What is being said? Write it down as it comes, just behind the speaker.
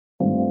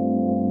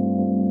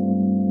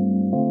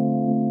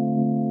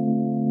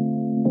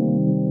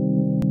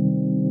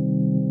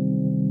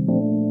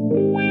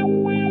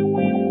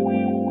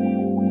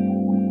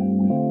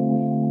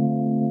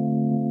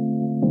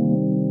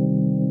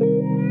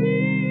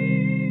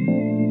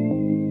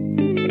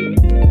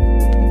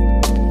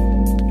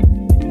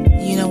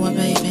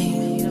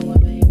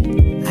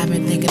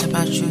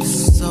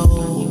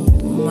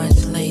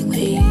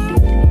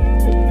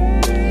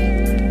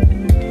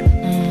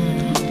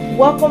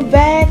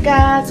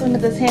guys, to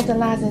another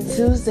Tantalizing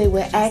Tuesday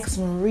with Ask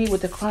Marie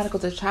with the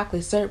Chronicles of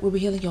Chocolate Syrup. We'll be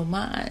healing your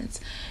minds,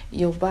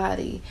 your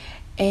body,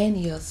 and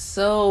your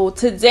soul.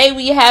 Today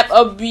we have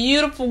a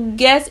beautiful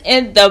guest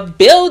in the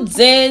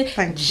building,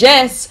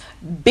 Jess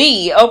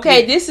B.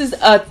 Okay, this is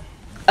a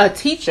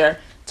teacher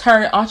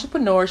turned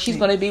entrepreneur. She's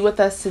going to be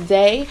with us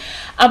today.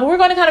 But we're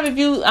going to kind of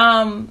review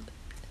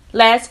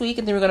last week,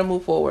 and then we're going to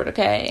move forward,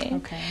 okay?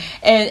 Okay.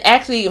 And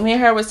actually, me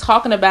and her was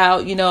talking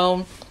about,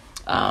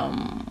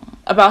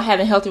 about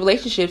having healthy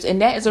relationships,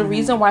 and that is a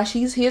reason why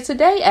she's here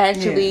today,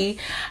 actually.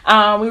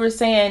 Yes. We were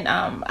saying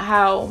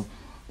how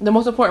the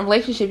most important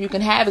relationship you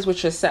can have is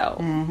with yourself.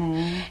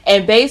 Mm-hmm.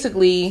 And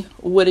basically,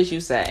 what did you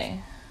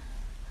say?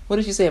 What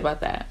did you say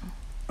about that?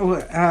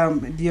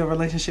 Your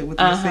relationship with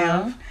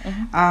yourself?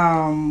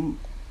 Mm-hmm.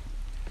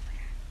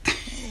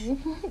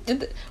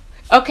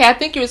 Okay, I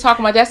think you were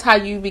talking about that's how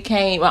you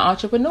became an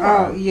entrepreneur.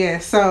 Oh, yeah.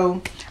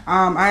 So,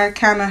 I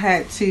kind of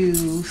had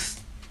to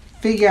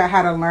figure out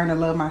how to learn to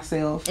love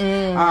myself.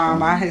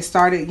 Mm-hmm. I had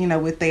started,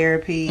 with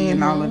therapy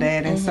and all of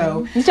that, and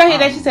so you hear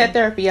that she said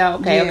therapy, y'all.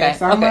 Okay,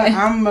 yes, okay.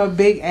 I'm a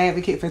big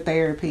advocate for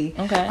therapy.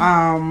 Okay.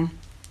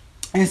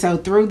 And so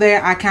through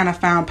that, I kind of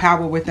found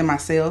power within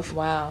myself.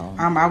 Wow.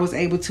 I was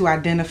able to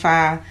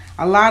identify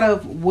a lot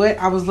of what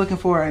I was looking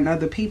for in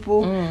other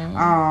people,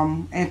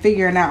 and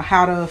figuring out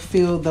how to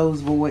fill those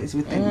voids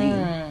within me.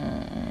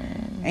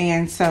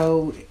 And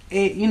so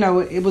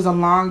it was a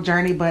long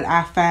journey, but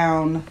I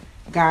found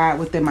God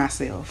within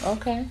myself.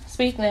 Okay,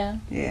 speak now.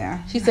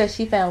 Yeah. She said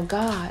she found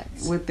God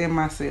within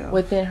myself,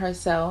 within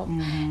herself,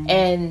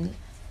 and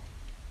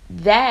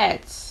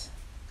that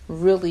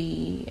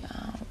really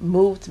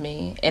moved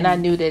me. And I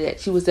knew that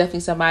she was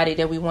definitely somebody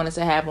that we wanted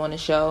to have on the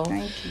show.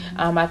 Thank you.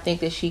 I think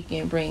that she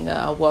can bring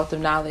a wealth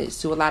of knowledge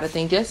to a lot of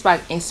things, just by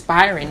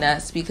inspiring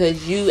us,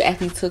 because you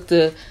actually took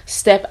the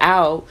step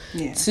out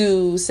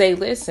to say,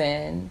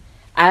 "Listen,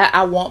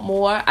 I want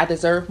more. I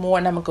deserve more,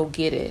 and I'm gonna go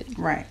get it."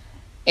 Right.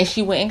 And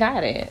she went and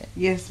got it.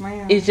 Yes,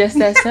 ma'am. It's just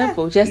that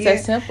simple. That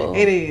simple.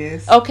 It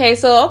is. Okay,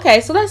 so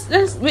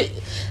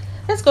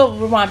let's go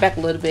rewind back a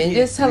little bit and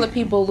just tell the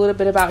people a little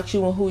bit about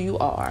you and who you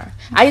are.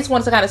 I just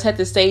wanted to kind of set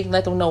the stage and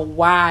let them know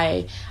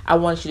why I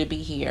wanted you to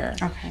be here.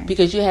 Okay.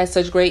 Because you had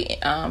such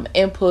great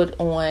input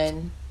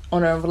on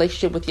a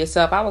relationship with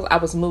yourself. I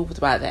was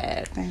moved by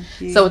that. Thank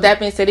you. So with that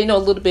being said, they know a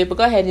little bit, but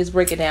go ahead and just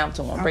break it down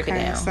to them. Okay, break it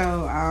down.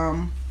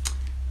 So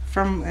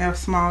from a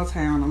small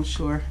town, I'm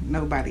sure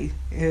nobody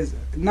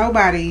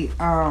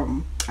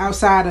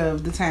outside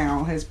of the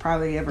town has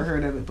probably ever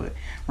heard of it, but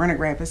Roanoke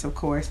Rapids, of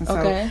course. And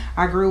so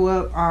I grew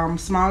up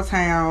small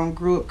town,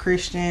 grew up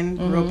Christian,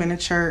 grew up in a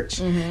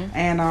church,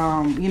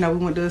 and we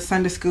went to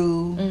Sunday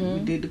school,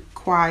 we did the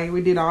choir,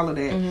 we did all of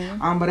that.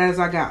 But as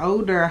I got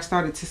older, I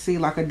started to see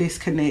like a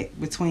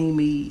disconnect between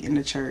me and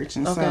the church,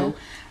 and so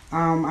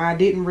I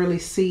didn't really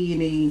see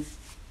any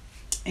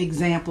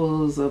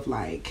examples of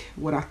like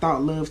what I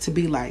thought love to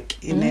be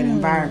like in that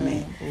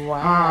environment.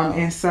 Wow.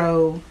 And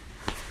so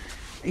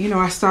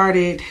I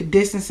started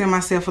distancing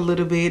myself a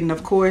little bit, and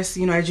of course,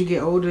 as you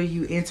get older,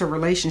 you enter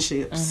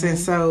relationships, and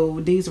so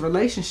these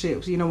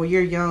relationships, when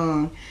you're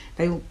young,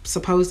 they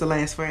supposed to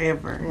last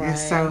forever, and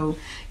so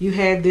you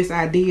have this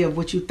idea of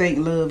what you think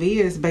love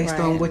is based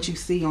on what you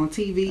see on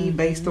TV,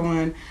 based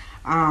on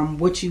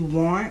what you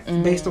want,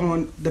 based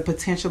on the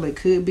potential it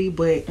could be,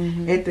 but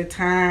at the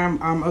time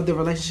of the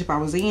relationship I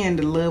was in,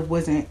 the love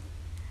wasn't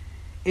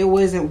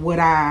what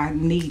I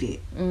needed,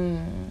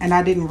 and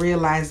I didn't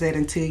realize that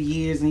until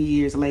years and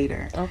years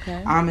later.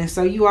 Okay. And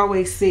so you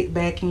always sit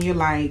back and you're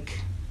like,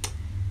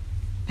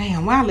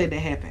 damn, why let that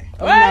happen?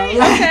 Right.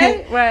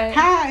 Okay. Right.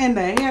 How in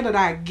the hell did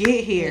I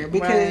get here?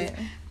 Because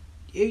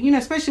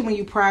especially when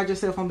you pride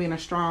yourself on being a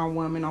strong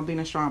woman, on being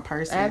a strong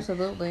person.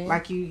 Absolutely.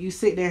 Like you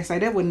sit there and say,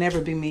 that would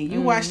never be me.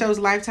 You watch those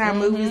Lifetime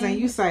movies and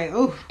you say,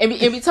 oh. And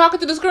be talking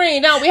to the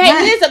screen. No, we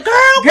hate this.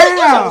 Girl, you're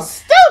so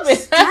stupid.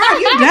 Stop,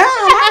 you dumb.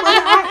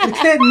 I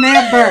could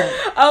never.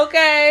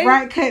 Okay.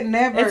 Right, could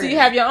never. Until you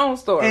have your own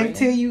story.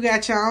 Until you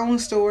got your own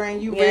story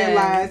and you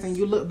realize and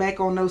you look back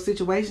on those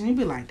situations, you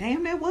be like,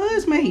 damn, that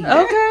was me.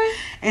 Okay.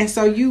 And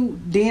so you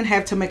then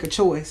have to make a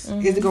choice.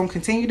 Is it going to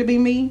continue to be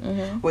me?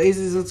 Or is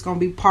it just going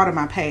to be part of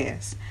my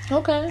past?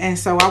 Okay. And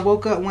so I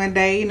woke up one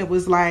day and it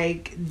was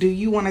like, do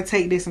you want to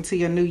take this into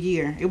your new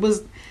year? It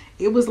was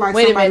like,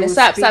 wait a minute,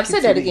 stop, say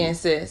that again,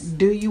 sis.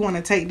 Do you want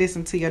to take this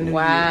into your new year?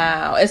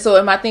 Wow. And so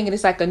am I thinking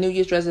it's like a New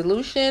Year's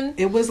resolution?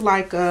 It was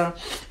like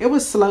it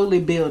was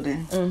slowly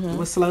building. It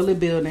was slowly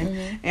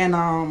building.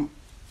 And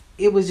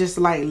it was just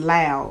like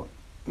loud.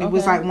 It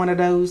was like one of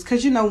those,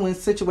 because when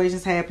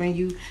situations happen,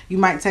 you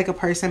might take a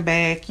person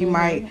back, you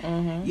might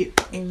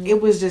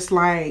it was just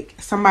like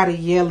somebody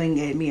yelling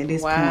at me at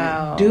this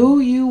point. Do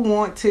you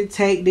want to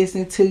take this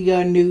into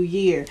your new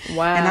year?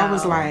 Wow. And I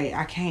was like,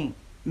 I can't.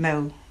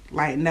 No.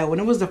 And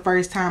it was the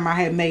first time I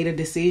had made a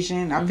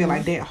decision. I feel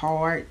like that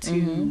hard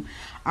to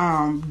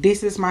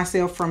distance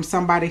myself from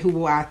somebody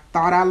who I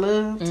thought I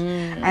loved.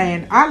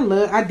 And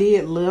I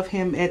did love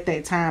him at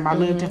that time. I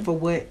loved him for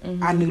what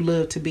I knew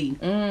love to be.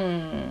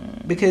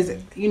 Because,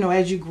 you know,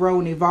 as you grow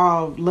and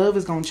evolve, love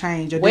is going to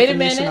change. Your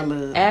definition of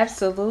love.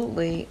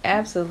 Absolutely.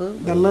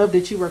 The love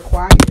that you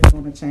require is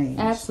going to change.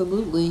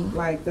 Absolutely.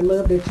 Like the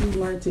love that you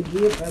learn to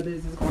give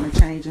others is going to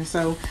change. And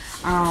so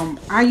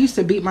I used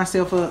to beat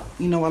myself up,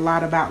 you know, a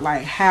lot about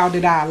like, how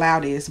did I allow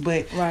this?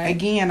 But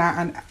again,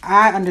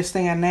 I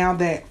understand now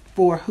that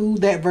for who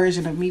that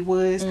version of me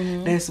was,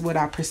 that's what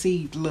I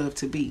perceived love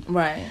to be.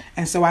 Right.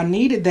 And so I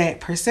needed that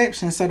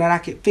perception so that I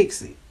could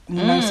fix it,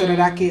 you know, so that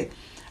I could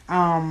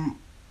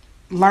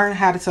learn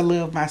how to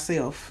love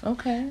myself.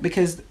 Okay.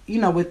 Because, you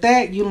know, with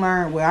that, you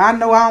learn, well, I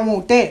know I don't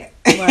want that.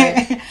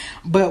 Right.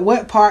 But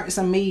what parts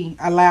of me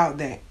allowed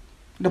that?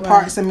 The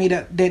parts of me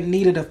that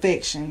needed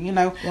affection, you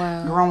know.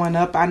 Wow. Growing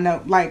up, I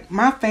know, like,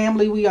 my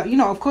family, we are, you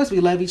know, of course we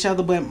love each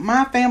other, but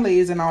my family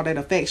isn't all that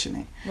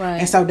affectionate. Right.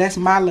 And so that's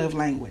my love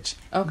language.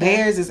 Okay.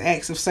 Theirs is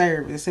acts of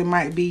service. It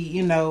might be,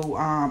 you know,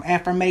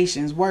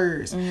 affirmations,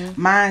 words.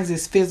 Mine's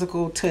is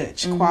physical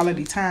touch,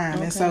 quality time.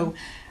 Okay. And so,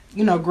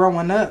 you know,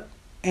 growing up,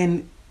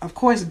 and of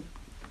course,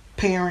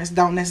 parents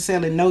don't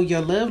necessarily know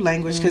your love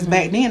language, because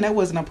back then that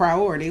wasn't a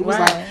priority. It was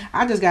like,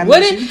 I just got to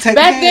make sure you take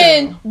back care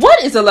then of.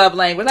 what is a love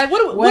language? Like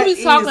what are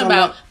we talking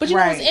about? But you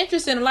know right. what's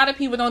interesting, a lot of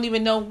people don't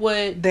even know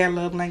what their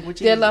love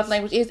language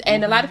is,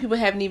 and a lot of people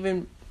haven't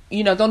even,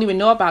 you know, don't even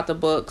know about the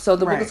book. So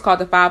the book is called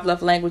The 5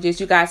 Love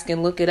Languages. You guys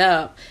can look it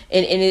up,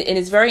 and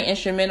it's very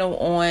instrumental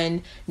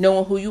on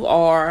knowing who you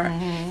are,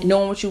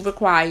 knowing what you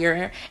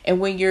require, and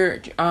when you're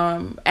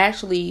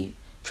actually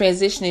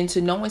transitioning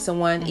to knowing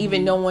someone,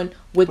 even knowing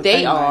what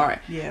they are,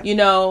 you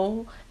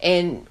know,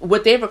 and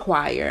what they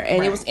require.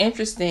 And it was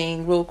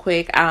interesting, real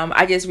quick.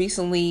 I just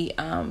recently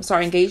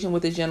started engaging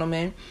with a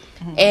gentleman,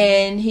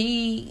 and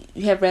he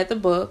had read the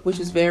book, which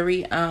was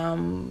very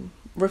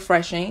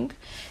refreshing,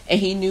 and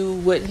he knew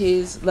what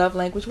his love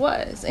language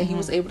was, and he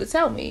was able to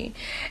tell me,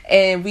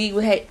 and we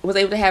was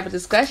able to have a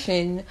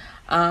discussion.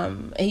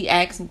 And he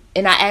asked,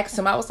 and I asked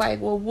him, I was like,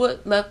 well,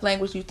 what love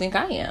language do you think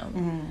I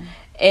am?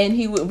 And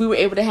we were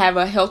able to have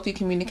a healthy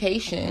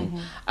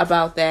communication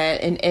about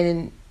that,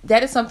 and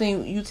that is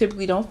something you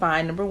typically don't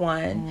find, number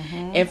one.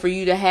 And for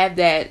you to have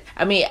that,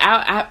 I mean,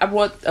 I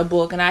brought a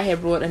book, and I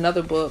had brought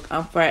another book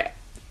for,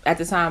 at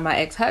the time, my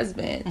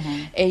ex-husband,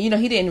 and you know,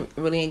 he didn't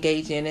really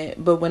engage in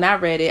it, but when I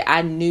read it,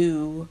 I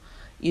knew,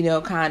 you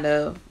know, kind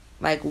of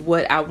like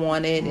what I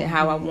wanted and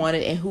how I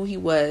wanted and who he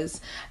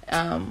was.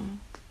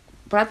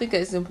 But I think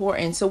it's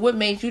important. So what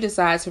made you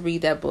decide to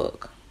read that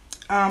book?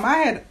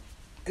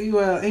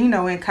 Well, you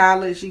know, in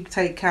college, you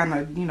take kind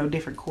of, you know,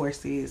 different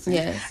courses.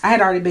 Yes. I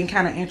had already been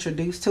kind of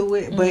introduced to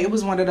it, but it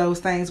was one of those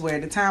things where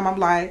at the time I'm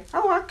like,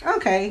 oh,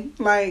 okay.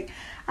 Like,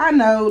 I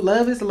know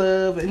love is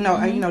love. You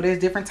know, there's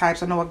different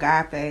types. I know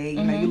agape,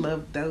 you know, you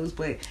love those.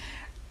 But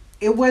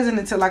it wasn't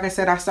until, like I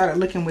said, I started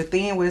looking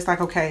within where it's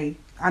like, okay,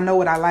 I know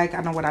what I like.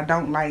 I know what I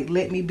don't like.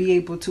 Let me be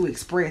able to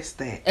express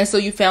that. And so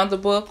you found the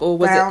book, or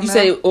was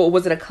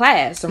it a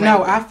class?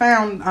 No, I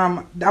found,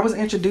 I was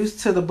introduced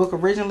to the book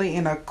originally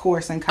in a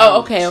course in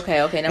college. Oh,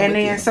 okay. And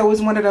then, so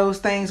it's one of those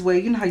things where,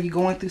 you know how you're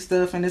going through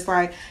stuff and it's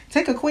like,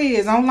 take a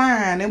quiz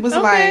online. It was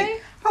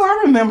like, oh,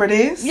 I remember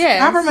this.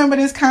 Yes. I remember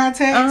this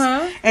context.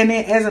 And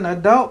then as an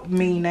adult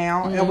me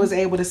now, I was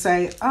able to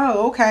say,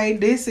 oh, okay,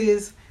 this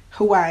is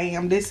who I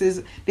am. This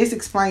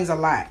explains a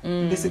lot.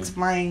 This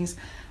explains,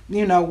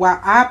 you know, while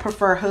I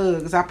prefer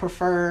hugs, I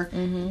prefer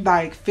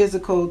like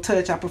physical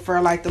touch. I prefer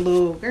like the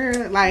little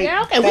girl, like we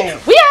all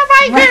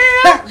right,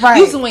 girl. Right.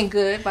 You doing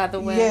good, by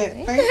the way.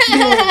 Yeah,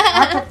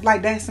 thank you.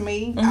 Like that's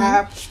me.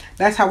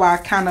 That's how I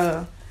kind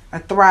of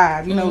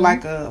thrive. You know,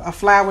 like a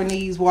flower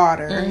needs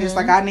water. It's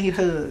like I need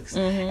hugs,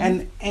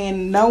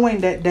 and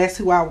knowing that that's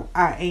who I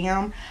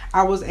am,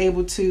 I was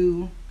able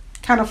to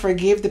kind of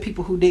forgive the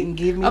people who didn't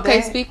give me that.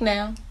 Okay, speak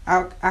now.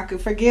 I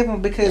could forgive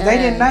them because they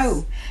didn't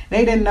know.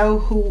 They didn't know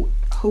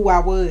who I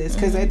was,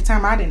 because at the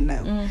time I didn't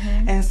know.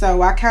 And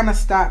so I kind of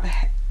stopped.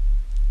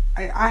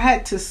 I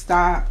had to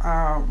stop.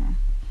 I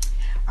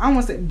don't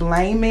want to say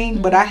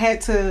blaming, but I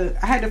had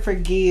to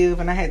forgive,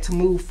 and I had to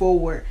move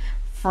forward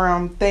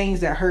from things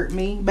that hurt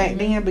me back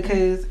then,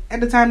 because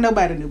at the time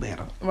nobody knew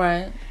better.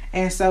 Right.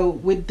 And so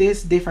with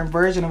this different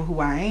version of who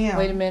I am.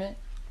 Wait a minute.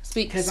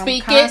 Speak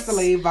I'm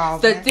constantly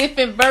evolving. The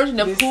different version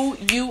of who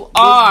you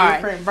are.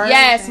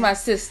 Yes, my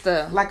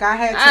sister. Like I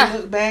had to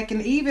look back,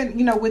 and even,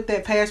 you know, with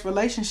that past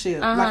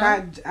relationship,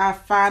 like I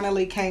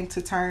finally came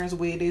to terms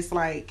with, it's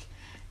like,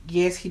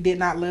 yes, he did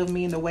not love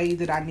me in the way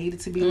that I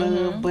needed to be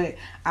loved, but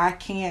I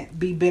can't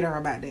be bitter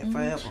about that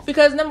forever.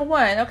 Because number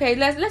one, okay,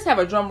 let's have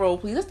a drum roll,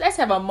 please. Let's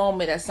have a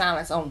moment of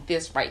silence on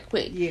this right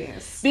quick.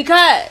 Yes.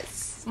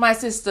 Because, my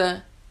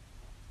sister,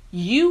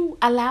 you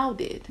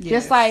allowed it. Yes.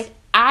 Just like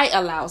I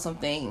allow some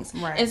things.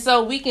 Right. And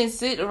so we can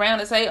sit around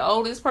and say,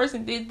 oh, this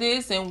person did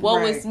this and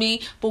woe is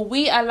me. But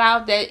we allow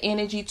that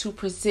energy to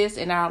persist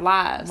in our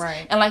lives.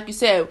 Right. And like you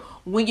said,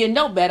 when you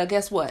know better,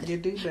 guess what? You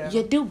do better.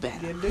 You do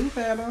better. You do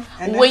better.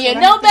 And when you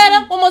know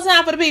better, one more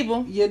time for the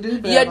people. You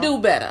do better. You do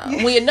better.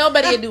 Yeah. When you know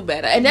better, you do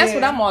better. And that's Yeah.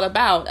 what I'm all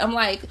about. I'm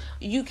like,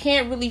 you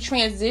can't really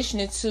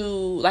transition into,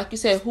 like you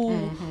said,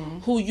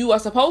 who you are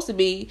supposed to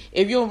be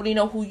if you don't really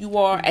know who you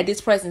are at this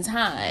present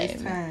time.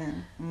 This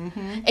time.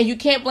 Mm-hmm. And you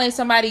can't blame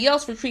somebody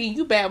else for treating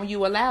you bad when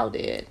you allowed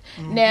it.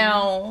 Mm-hmm.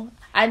 Now,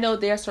 I know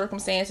there are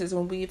circumstances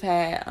when we've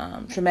had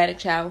traumatic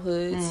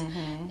childhoods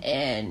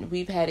and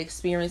we've had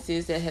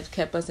experiences that have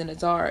kept us in the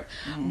dark.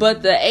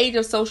 But the age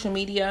of social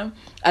media,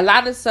 a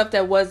lot of stuff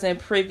that wasn't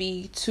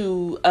privy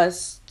to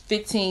us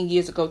 15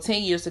 years ago,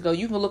 10 years ago,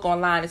 you can look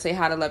online and say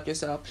how to love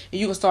yourself.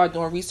 And you can start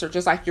doing research,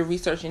 just like you're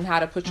researching how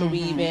to put your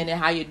weave in and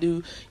how you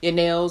do your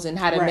nails and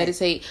how to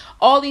meditate.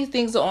 All these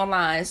things are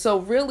online. So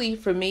really,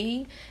 for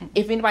me,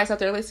 if anybody's out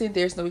there listening,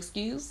 there's no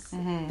excuse.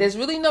 There's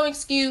really no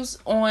excuse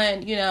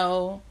on, you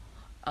know,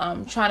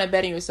 trying to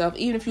better yourself,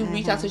 even if you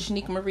reach out to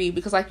Shaniqua Marie,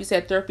 because like you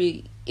said,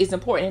 therapy is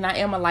important, and I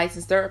am a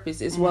licensed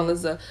therapist as well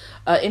as a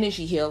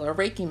energy healer, a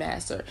Reiki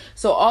master.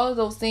 So all of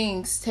those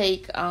things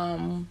take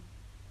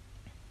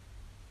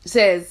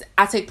says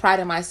I take pride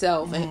in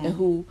myself and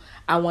who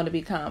I want to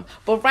become.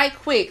 But right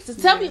quick, so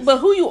tell me, but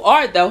who you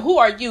are though? Who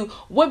are you?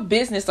 What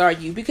business are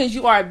you? Because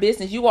you are a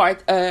business. You are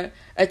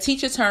a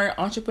teacher turned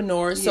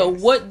entrepreneur. So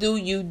what do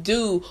you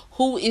do?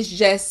 Who is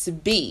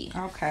Just B?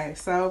 Okay,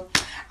 so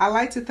I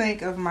like to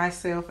think of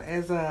myself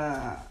as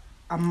a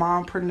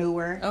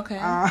mompreneur. Okay.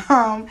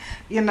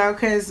 You know,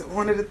 because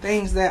one of the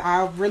things that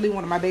I really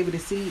wanted my baby to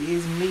see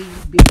is me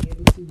being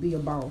able to be a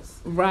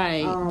boss.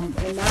 Right.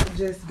 And not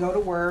just go to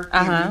work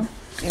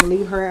and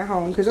leave her at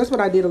home, because that's what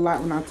I did a lot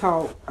when I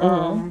taught.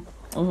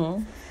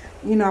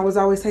 You know, I was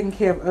always taking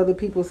care of other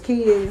people's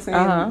kids,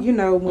 and you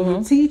know, when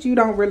you teach, you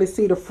don't really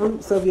see the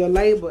fruits of your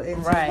labor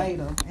until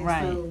later. And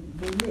so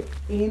when you're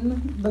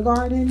in the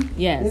garden,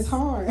 it's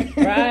hard.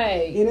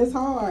 Right. It is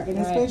hard, and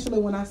especially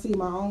when I see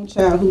my own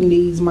child who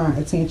needs my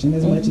attention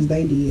as much as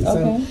they did.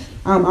 So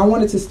I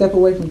wanted to step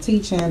away from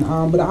teaching,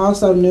 but I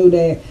also knew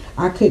that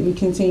I couldn't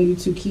continue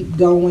to keep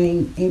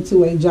going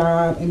into a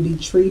job and be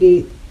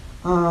treated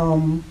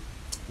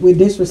with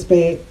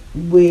disrespect,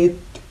 with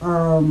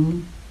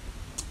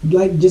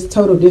like just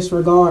total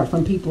disregard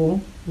from people.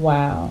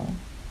 Wow.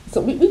 So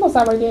we gonna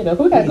stop right there though.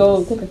 We gotta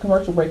go take a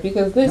commercial break,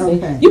 because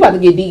listen, you about to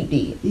get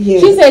deep.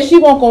 She said she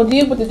won't gonna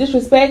deal with the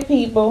disrespect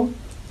people.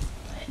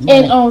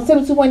 And on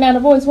 72.9 The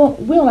Voice,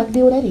 we don't like to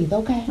deal with that either,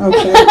 okay?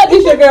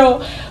 This your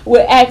girl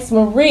with Ask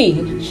Marie.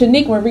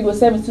 Shaniqua Marie with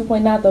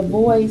 72.9 The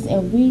Voice,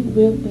 and we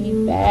will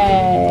be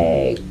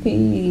back.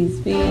 Peace.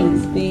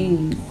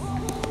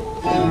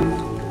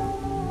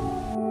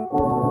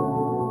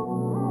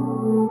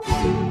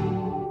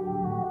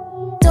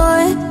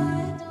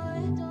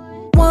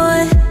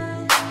 One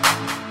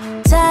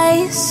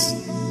taste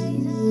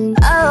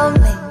of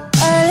me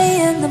early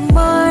in the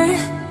morning,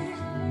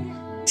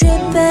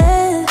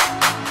 dripping,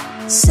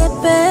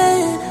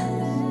 sipping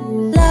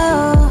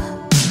low.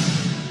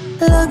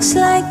 Looks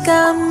like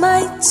I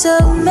might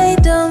have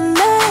made a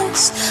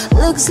mess.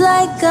 Looks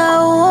like I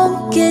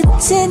won't get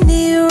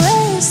any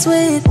rest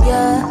with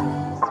ya.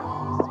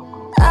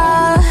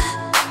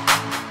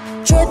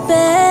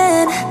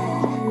 Dripping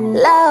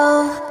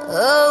low.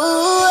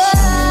 Oh,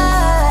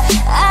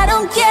 I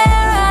don't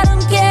care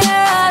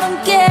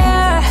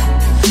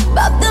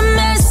about the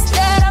mess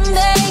that I'm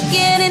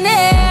making in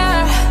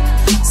here.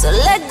 So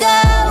let go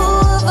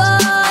of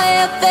all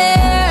your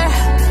fear.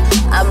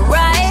 I'm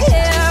right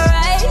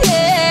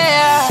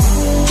here.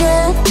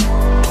 Drip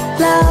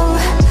low,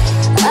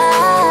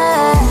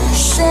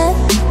 sip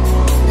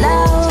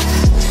low,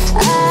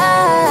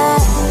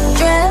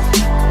 drip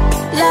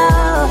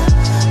low.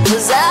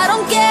 'Cause I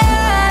don't care.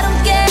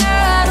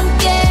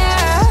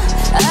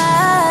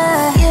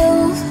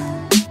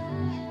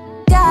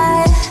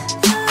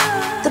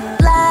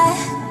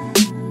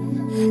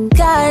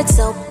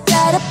 So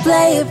gotta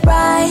play it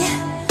right.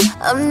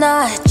 I'm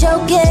not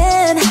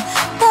joking,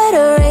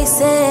 better erase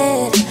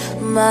it.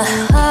 My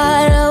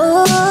heart,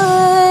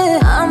 oh,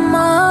 I'm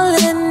all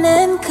in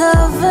and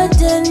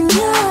covered in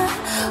ya.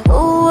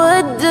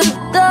 Would've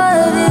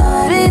thought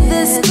it'd be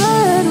this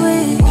good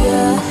with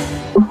ya.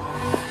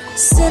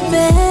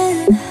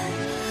 Sipping,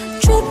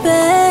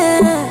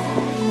 tripping,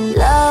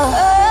 love.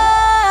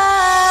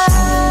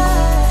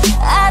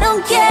 I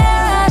don't care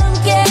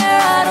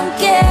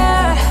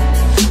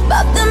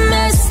about the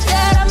mess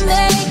that I'm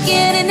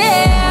making in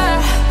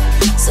here.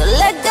 So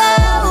let go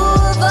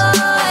of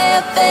all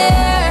your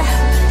fear.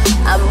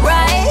 I'm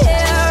right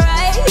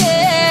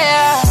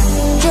here.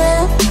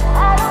 Drip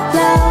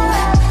low,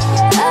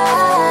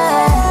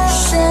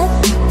 sip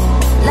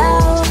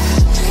low,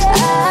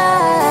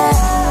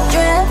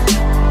 drip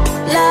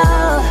low.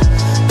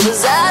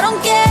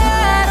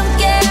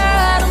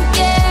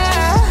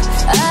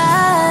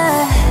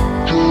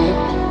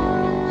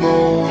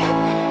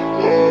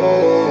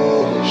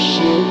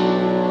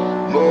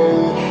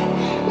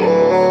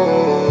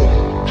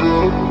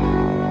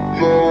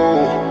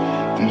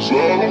 Oh,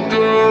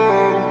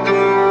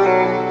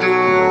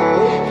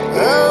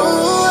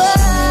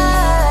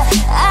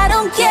 I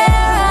don't care,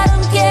 I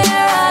don't care,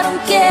 I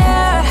don't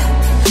care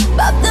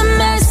about the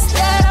mess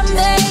that I'm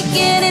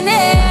making in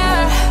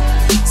here.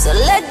 So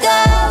let go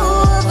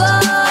of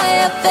all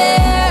your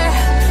fear.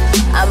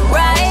 I'm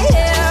right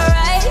here,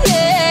 right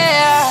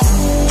here.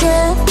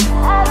 Drip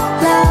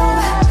low,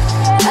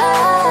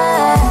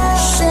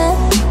 sip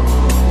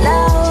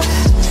low,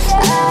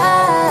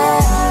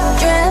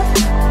 drip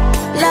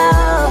low.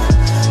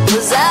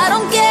 'Cause I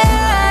don't care,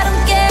 I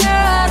don't care,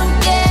 I don't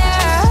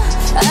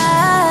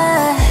care.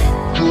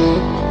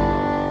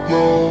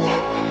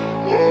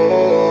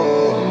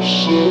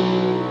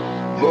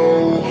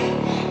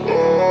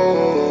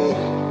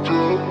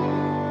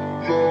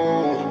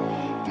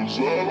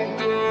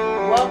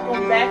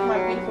 Welcome back,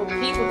 my beautiful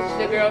people. This is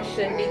your girl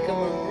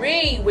Shanika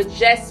Marie with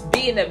Just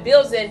Be in the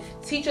building,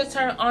 teacher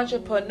turned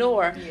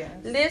entrepreneur. Yes.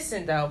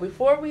 Listen though,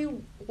 before we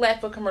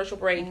left for commercial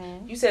break,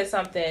 you said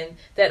something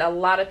that a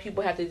lot of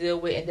people have to deal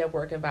with in their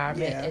work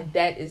environment, Yeah. and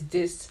that is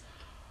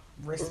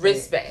Respect.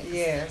 respect.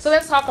 Yes. So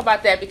let's talk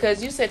about that,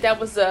 because you said that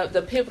was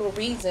the pivotal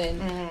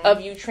reason of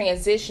you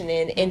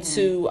transitioning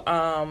into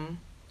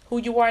who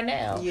you are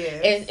now.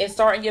 Yes. And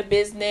starting your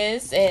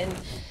business and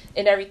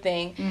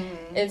everything.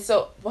 And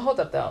so, but hold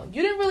up though.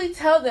 You didn't really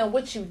tell them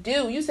what you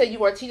do. You said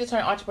you are a teacher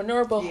turned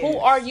entrepreneur, but who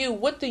Yes. are you?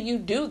 What do you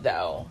do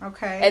though?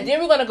 Okay. And then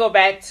we're gonna go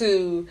back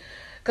to,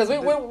 because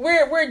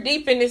we're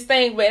deep in this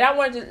thing, but I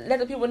wanted to let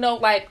the people know,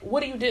 like,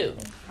 what do you do?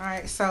 All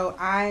right. So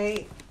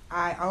I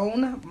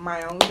own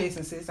my own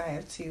businesses. I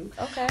have two.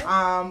 Okay.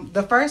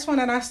 The first one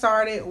that I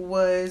started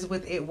was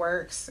with It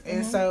Works,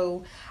 and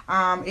so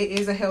it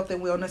is a health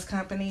and wellness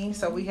company.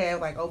 So we have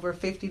like over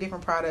 50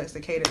 different products that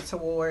cater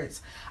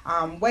towards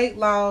weight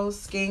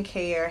loss,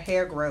 skincare,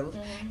 hair growth.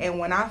 And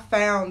when I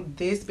found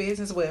this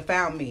business, well, it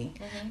found me.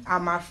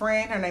 My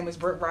friend, her name is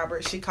Brooke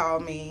Roberts, she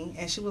called me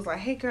and she was like,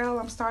 "Hey girl,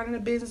 I'm starting a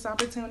business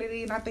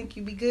opportunity and I think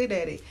you'd be good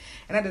at it."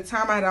 And at the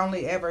time I had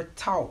only ever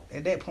taught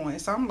at that point.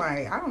 So I'm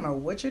like, "I don't know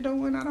what you're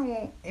doing. I don't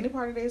want any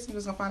part of this. I'm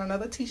just gonna find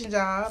another teaching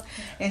job."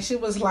 And she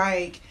was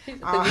like,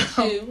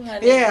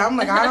 yeah, I'm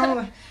like, I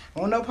don't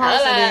want no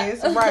parts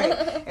of this.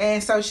 Right.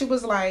 And so she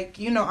was like,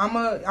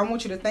 I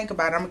want you to think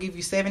about it. I'm gonna give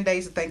you 7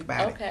 days to think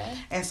about it. Okay.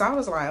 And so I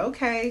was like,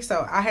 okay.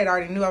 So I had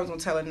already knew I was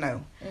gonna tell her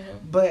no.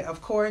 But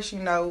of course,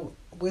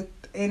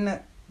 within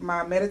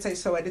my meditation,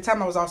 so at the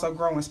time I was also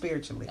growing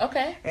spiritually.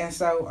 Okay. And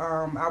so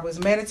I was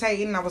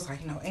meditating. I was like,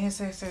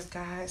 ancestors,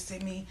 God,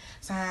 send me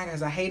sign,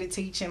 because I hated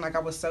teaching. Like I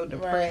was so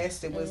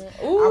depressed. It was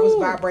I was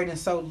vibrating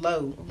so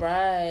low.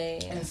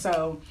 Right. And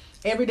so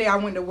every day I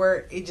went to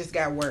work, it just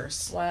got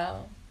worse.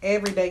 Wow.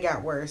 Every day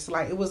got worse.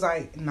 Like it was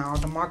like, no,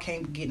 the mark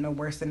can't get no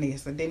worse than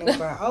this. And then it was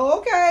like, oh,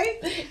 okay.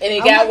 And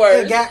it got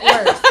worse. It got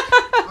worse.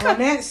 On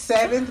that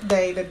 7th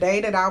day, the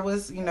day that I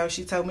was,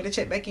 she told me to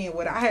check back in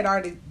with her, I had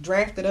already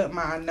drafted up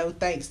my no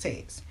thanks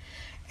text.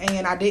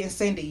 And I didn't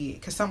send it yet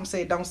because something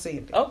said don't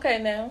send it. Okay,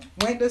 now.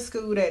 Went to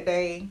school that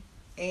day,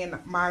 and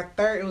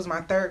it was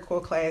my third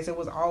core class. It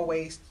was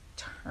always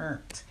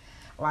turned.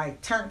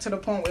 Like turned to the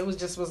point where it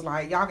was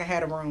like, y'all can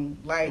have a room.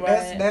 Like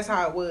Right. that's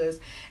how it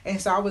was.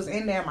 And so I was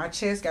in there, my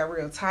chest got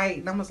real tight,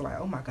 and I was like,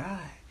 oh my God,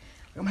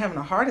 I'm having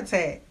a heart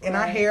attack. And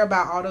I Right. hear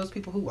about all those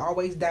people who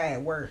always die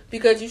at work.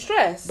 Because you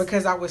stressed.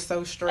 Because I was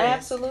so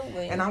stressed.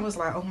 Absolutely. And I was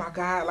like, oh my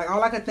God. Like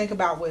all I could think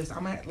about was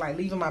I'm like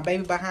leaving my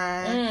baby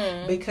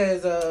behind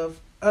because of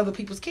other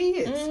people's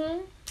kids.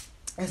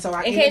 And so I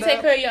and ended can't take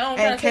up- care of your own.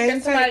 and Trying to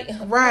take care of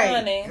somebody. right.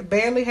 Honey.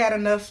 Barely had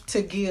enough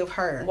to give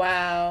her.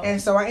 Wow.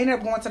 And so I ended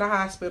up going to the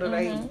hospital.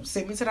 They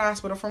sent me to the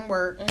hospital from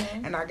work.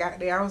 And I got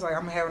there. I was like,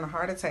 I'm having a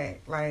heart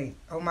attack. Like,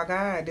 oh my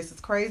God, this is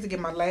crazy. Get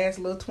my last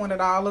little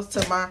 $20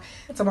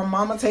 to my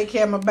mama, take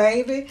care of my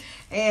baby.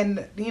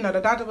 And,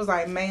 the doctor was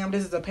like, ma'am,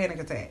 this is a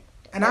panic attack.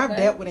 And I've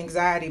dealt with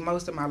anxiety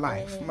most of my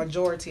life,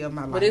 majority of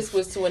my life. But this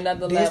was to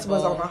another level. This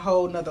was on a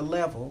whole nother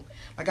level.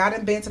 Like, I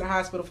done been to the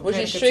hospital for which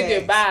panic is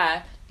triggered attacks.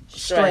 by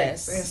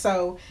stress. And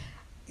so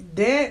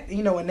that,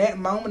 in that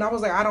moment, I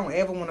was like, I don't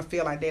ever want to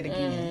feel like that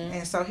again.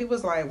 And so he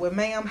was like, well,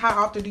 ma'am,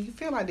 how often do you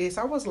feel like this?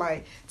 I was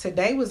like,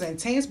 today was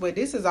intense, but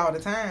this is all the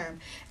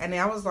time. And then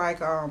I was like,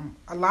 a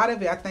lot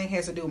of it I think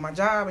has to do with my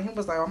job. And he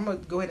was like, I'm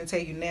going to go ahead and tell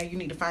you now, you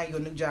need to find you a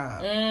new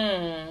job.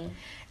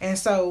 And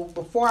so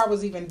before I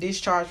was even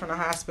discharged from the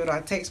hospital,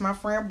 I texted my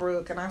friend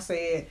Brooke and I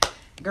said,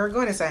 girl, go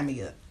ahead and sign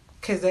me up.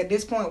 Because at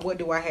this point, what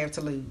do I have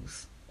to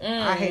lose?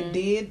 I had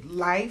did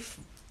life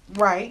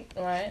right.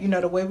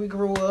 The way we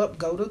grew up,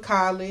 go to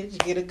college,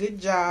 get a good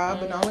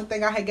job. And the only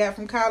thing I had got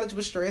from college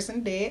was stress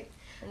and debt.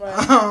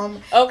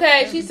 Right.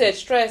 Okay, she said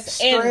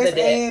stress and the debt.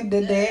 And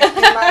the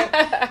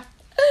debt.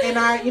 And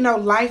I,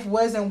 life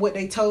wasn't what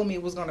they told me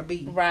it was going to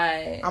be.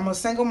 Right. I'm a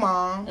single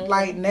mom.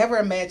 Like, never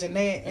imagined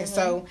that. And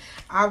so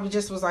I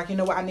was like, you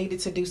know what? I needed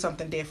to do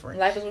something different.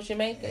 Life is what you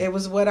make it. It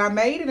was what I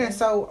made it. And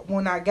so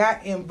when I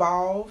got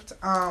involved,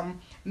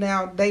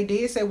 now they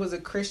did say it was a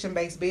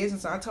Christian-based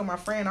business. I told my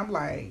friend, I'm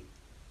like,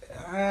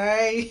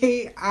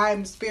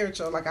 I'm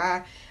spiritual. Like,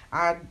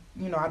 I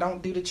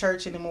don't do the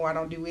church anymore. I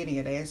don't do any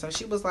of that. And so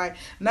she was like,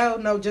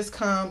 no, just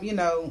come,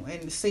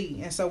 and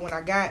see. And so when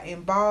I got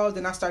involved,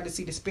 and I started to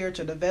see the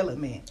spiritual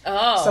development.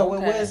 Oh, so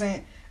okay. It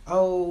wasn't,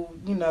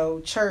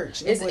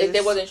 church.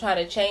 They wasn't trying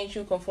to change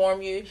you,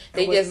 conform you.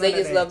 They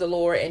just love the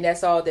Lord, and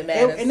that's all that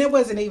matters. And it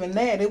wasn't even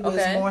that. It was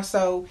more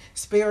so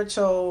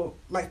spiritual,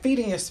 like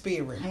feeding your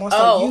spirit. More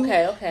so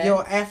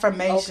your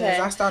affirmations. Okay.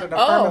 I started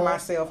affirming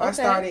myself.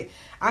 Okay.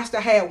 I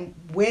still had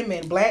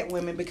women, black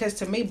women, because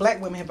to me,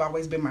 black women have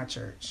always been my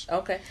church.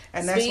 Okay.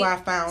 And that's why I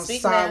found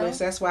solace.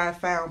 That's why I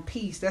found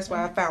peace. That's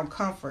why I found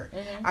comfort.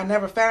 Mm-hmm. I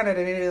never found it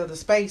in any other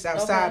space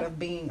outside of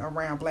being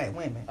around black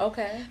women.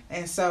 Okay.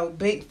 And so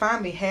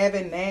finally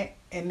having that,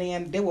 and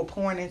then they were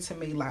pouring into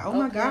me like, oh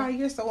my God,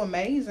 you're so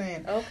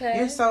amazing. Okay.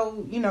 You're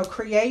so,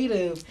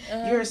 creative.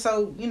 You're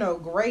so,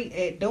 great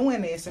at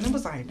doing this. And it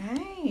was like,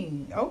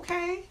 dang,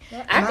 okay.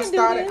 Well,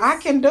 I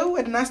can do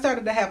it. And I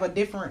started to have a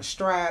different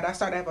stride. I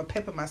started to have a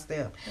pep in my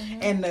step. Mm-hmm.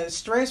 And the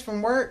stress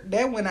from work,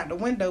 that went out the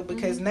window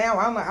because now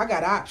I'm like, I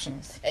got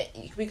options.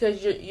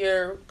 Because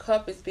your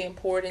cup is being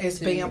poured into. It's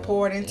being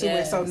poured into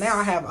it. So now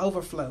I have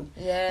overflow.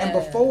 Yes.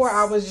 And before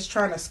I was just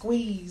trying to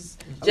squeeze.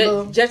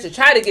 Just to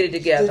try to get it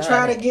together. To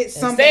try to get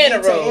something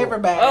into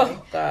everybody.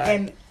 Oh,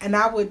 God. And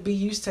I would be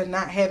used to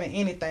not having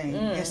anything.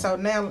 And so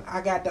now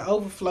I got the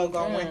overflow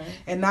going.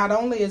 And not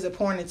only is it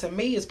pouring into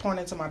me, it's pouring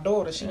into my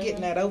daughter. She's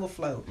getting that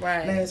overflow.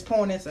 Right. And then it's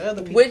pouring into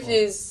other people. Which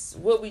is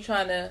what we're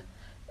trying to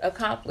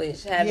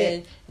accomplish,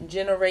 having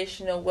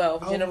generational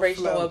wealth,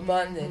 generational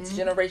abundance,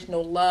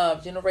 generational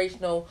love,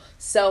 generational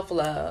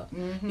self-love,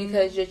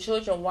 because your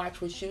children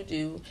watch what you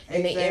do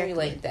and they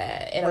emulate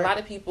that. And a lot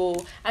of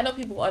people, I know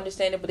people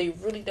understand it, but they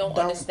really don't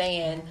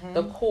understand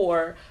the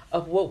core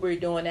of what we're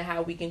doing and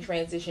how we can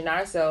transition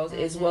ourselves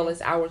as well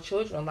as our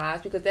children's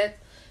lives, because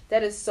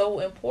that is so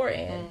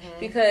important,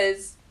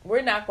 because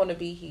we're not going to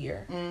be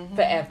here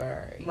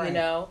forever,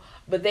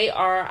 but they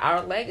are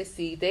our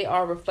legacy. They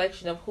are a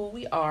reflection of who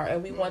we are,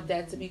 and we want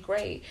that to be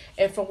great.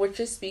 And from what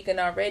you're speaking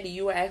already,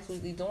 you are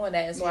absolutely doing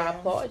that, and so I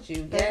applaud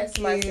you. Yes,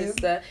 my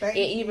sister. And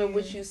even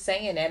with you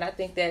saying that, I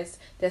think that's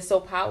so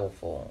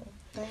powerful.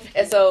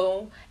 And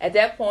so at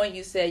that point,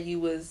 you said it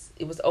was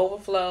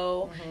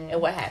overflow,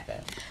 and what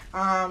happened?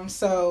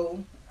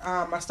 So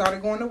I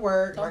started going to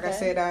work. Like I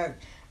said,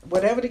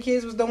 whatever the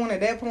kids was doing at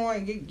that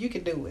point, you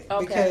could do it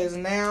because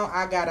now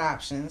I got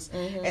options.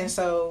 And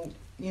so,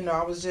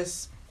 I was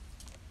just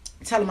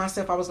telling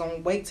myself I was going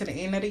to wait to the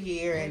end of the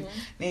year and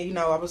then,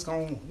 I was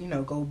going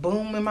to, go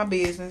boom in my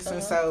business.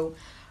 And so,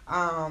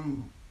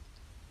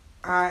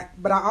 I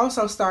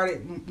also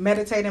started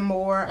meditating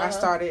more.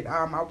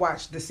 I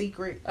watched The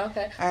Secret.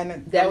 Okay.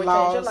 And that would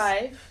change your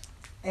life.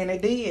 And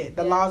it did.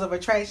 The laws of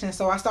attraction.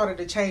 So I started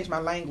to change my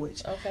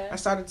language. Okay. I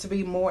started to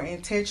be more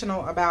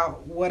intentional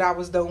about what I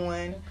was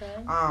doing,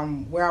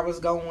 where I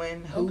was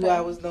going, who I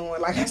was doing.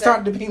 Like I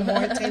started to be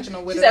more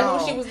intentional with it all.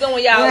 Who she was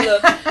doing, y'all.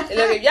 Look,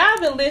 if y'all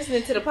been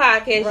listening to the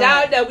podcast,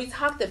 y'all know we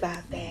talked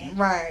about that.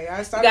 Right.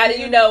 I started.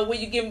 You got to,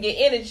 when you give them your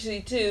energy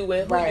too,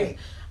 with who right.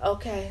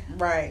 Okay.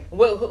 Right.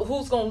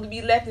 Who's going to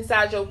be left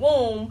inside your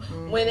womb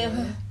when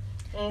it.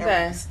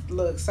 Okay. And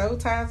look, soul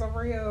ties are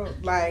real.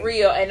 Like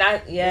real, and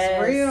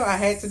it's real. I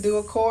had to do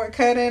a cord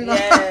cutting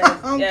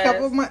on a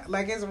couple of months.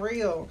 Like it's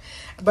real.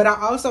 But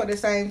I also at the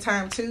same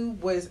time too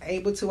was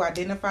able to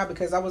identify,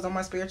 because I was on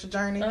my spiritual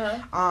journey,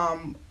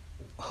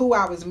 who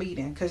I was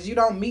meeting, because you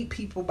don't meet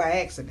people by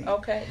accident.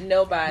 Okay,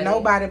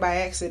 nobody by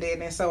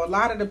accident. And so a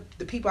lot of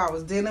the people I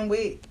was dealing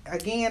with,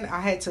 again,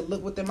 I had to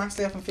look within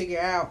myself and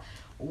figure out,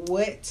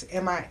 what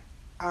am I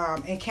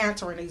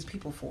encountering these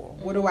people for?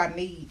 What do I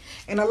need?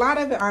 And a lot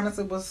of it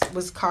honestly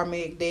was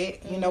karmic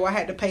debt. I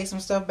had to pay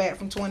some stuff back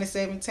from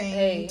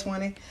 2017,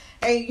 20.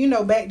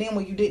 Hey, back then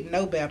when you didn't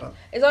know better.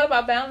 It's all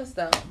about balance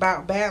though.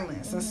 About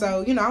balance. And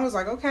so, I was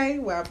like, okay,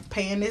 well, I'm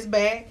paying this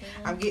back.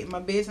 I'm getting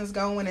my business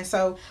going. And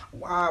so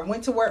I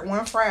went to work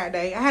one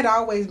Friday. I had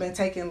always been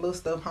taking little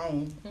stuff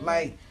home.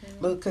 Like,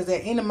 look, because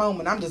at any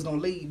moment I'm just going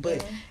to leave.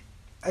 But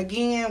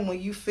again, when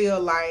you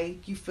feel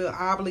like you feel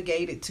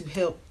obligated to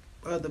help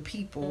other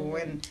people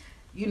and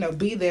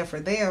be there for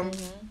them,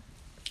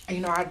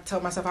 I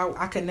told myself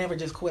I could never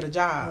just quit a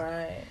job.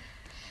 Right.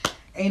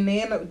 And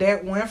then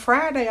that one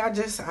Friday,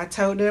 I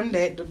told them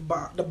that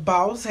the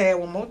boss had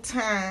one more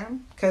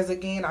time, because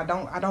again, I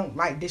don't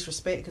like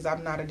disrespect, because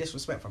I'm not a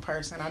disrespectful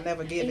person. I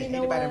never give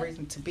anybody a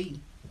reason to be.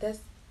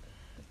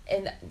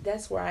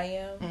 That's where I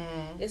am.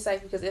 It's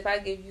like, because if I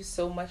give you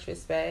so much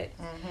respect,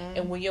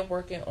 and when you're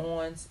working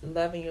on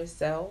loving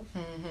yourself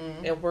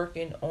and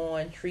working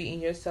on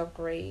treating yourself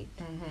great,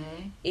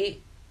 it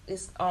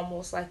is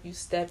almost like you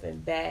stepping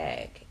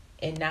back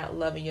and not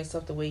loving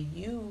yourself the way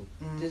you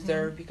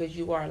deserve, because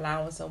you are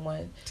allowing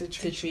someone to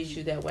treat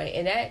you that way.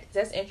 And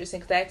that's interesting,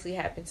 because that actually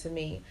happened to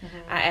me.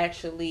 I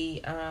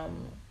actually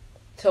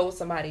told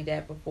somebody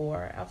that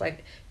before. I was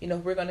like,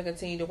 we're going to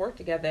continue to work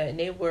together, and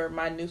they were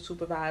my new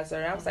supervisor.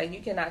 And I was like, you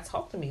cannot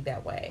talk to me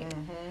that way.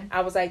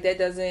 I was like, that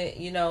doesn't,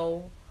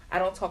 I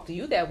don't talk to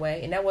you that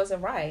way, and that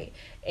wasn't right.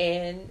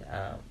 And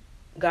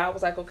God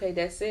was like, okay,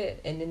 that's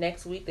it. And the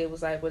next week they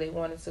was like, well, they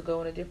wanted to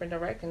go in a different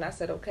direction. I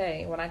said,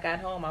 okay. And when I got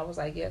home, I was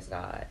like, yes,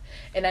 God.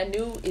 And I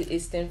knew it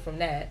stemmed from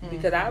that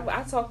because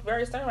I talked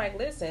very stern, like,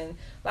 listen,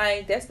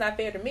 like, that's not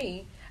fair to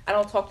me. I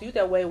don't talk to you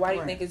that way. Why do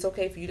you think it's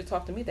okay for you to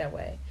talk to me that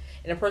way?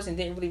 And the person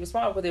didn't really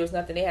respond, but there was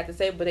nothing they had to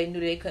say, but they knew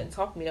they couldn't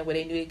talk to me that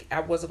way. They knew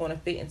I wasn't going to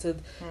fit into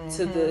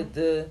to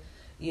the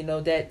you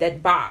know,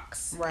 that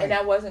box. Right. And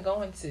I wasn't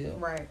going to.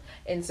 Right.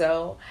 And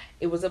so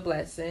it was a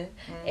blessing,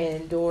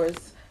 and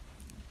doors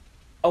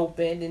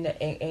opened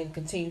and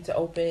continue to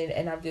open,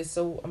 and I'm just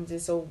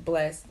so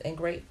blessed and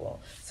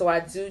grateful. So I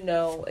do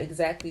know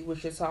exactly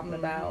what you're talking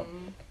about,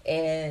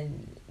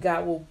 and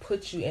God will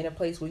put you in a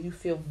place where you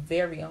feel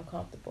very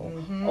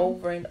uncomfortable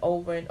over and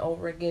over and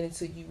over again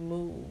until you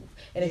move.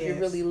 And if you're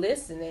really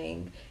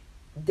listening,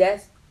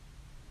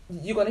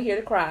 you're gonna hear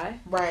the cry,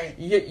 right?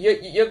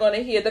 You're gonna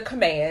hear the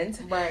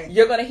command, right?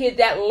 You're gonna hear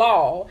that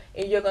law,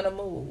 and you're gonna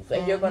move,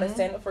 and you're gonna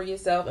stand up for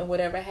yourself. And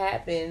whatever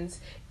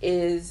happens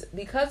is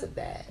because of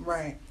that,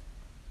 right?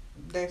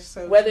 That's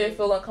so whether true. It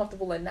feel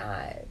uncomfortable or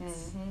not.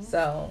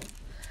 So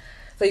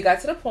you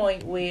got to the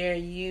point where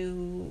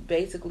you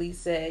basically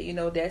said, you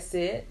know, that's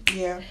it.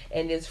 Yeah.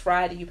 And it's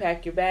Friday. You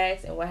pack your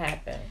bags, and what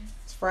happened?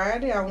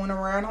 Friday, I went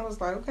around. I was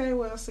like, okay,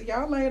 well, see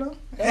y'all later.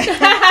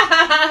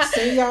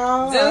 See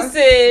y'all.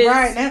 Deuces.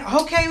 Right.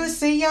 Now, okay, we'll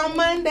see y'all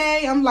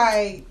Monday. I'm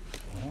like,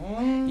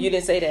 You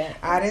didn't say that.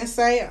 I didn't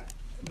say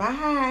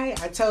bye.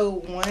 I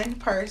told one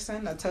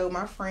person. I told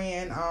my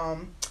friend,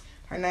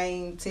 her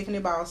name Tiffany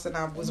Boston.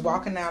 I was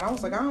walking out. I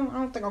was like, I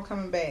don't think I'm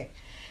coming back.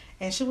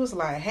 And she was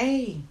like,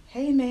 hey,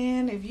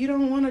 man, if you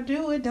don't want to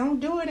do it, don't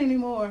do it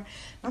anymore.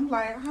 I'm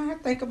like, I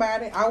think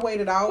about it. I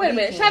waited all weekend.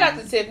 Wait a minute. Shout out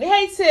to Tiffany.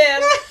 Hey,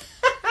 Tiff.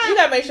 You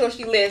got to make sure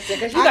she listens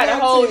because you got a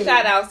whole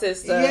shout out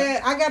sister.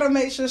 Yeah, I got to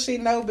make sure she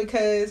know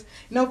because,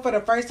 you know, for the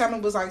first time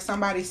it was like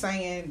somebody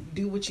saying,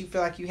 do what you feel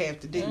like you have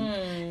to do.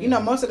 You know,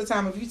 most of the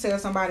time if you tell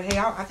somebody, hey,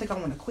 I think I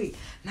want to quit.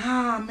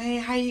 Nah,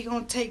 man, how you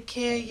going to take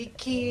care of your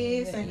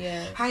kids and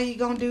how you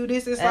going to do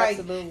this? It's like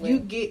you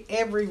get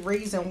every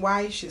reason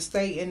why you should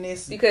stay in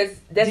this because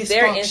that's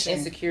their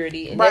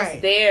insecurity and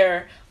that's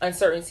their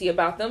uncertainty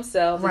about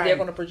themselves that they're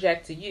going to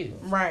project to you.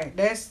 Right.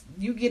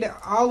 You get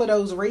all of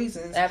those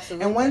reasons.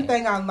 Absolutely. And one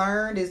thing I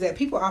learned is that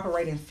people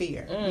operate in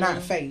fear, not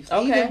faith.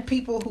 Okay. Even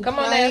people who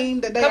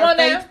claim that they are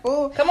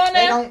faithful,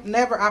 they don't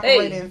never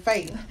operate in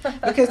faith.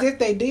 Because if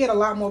they did, a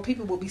lot more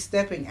people would be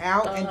stepping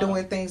out and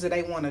doing things that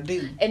they want to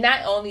do. And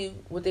not only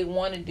what they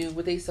want to do,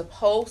 what they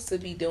supposed to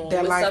be doing.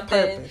 Their life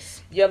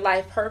purpose. Your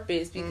life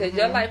purpose. Because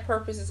your life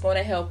purpose is going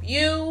to help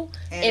you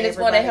and it's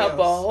going to help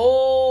a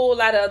whole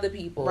lot of other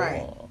people.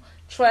 Right.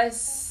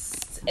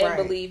 Trust and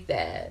believe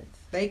that.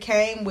 They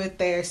came with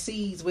their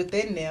seeds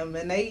within them,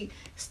 and they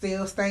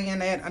still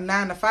staying at a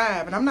 9 to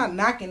 5. And I'm not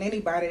knocking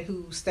anybody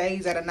who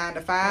stays at a 9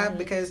 to 5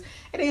 because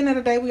at the end of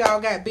the day, we all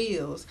got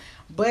bills.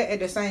 But at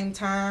the same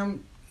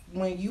time,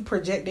 when you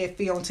project that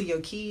fear onto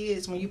your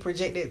kids, when you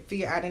project that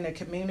fear out in the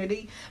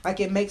community, like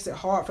it makes it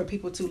hard for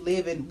people to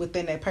live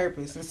within their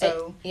purpose. And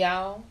so,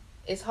 y'all,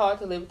 it's hard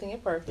to live within your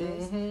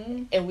purpose.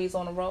 And we's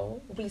on the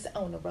road. We's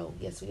on the road.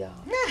 Yes, we are.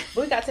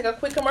 But we got to take a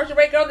quick commercial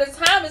break, girl. The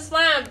time is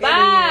flying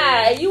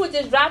by. And you were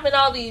just dropping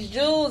all these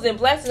jewels and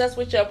blessing us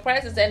with your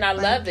presence. And I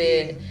love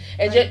it.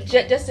 And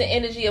just the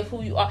energy of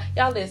who you are.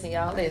 Y'all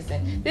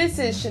listen. This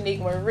is Shanique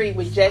Marie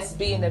with Just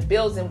Be in the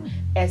building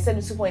at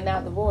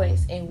 72.9 The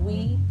Voice. And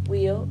we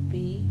will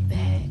be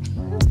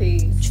back.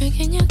 Peace.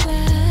 Drinking your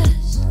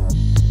glass.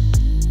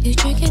 You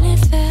drinking it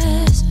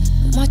fast.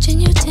 I'm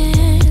watching you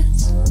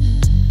dance.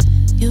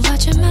 You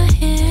watching my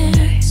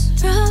hands,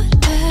 roll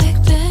it back,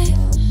 babe.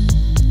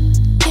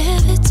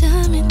 Give it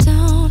to me,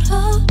 don't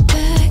hold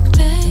back,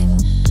 babe.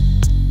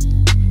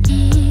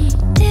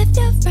 If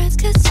your friends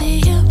could see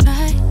you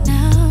right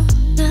now,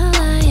 not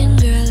lying,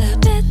 girl, I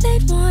bet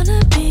they'd wanna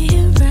be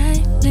here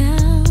right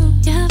now.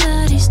 Your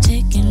body's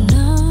taking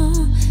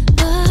over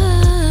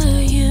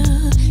you.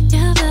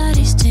 Your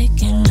body's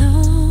taking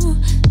over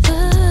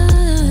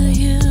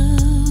you.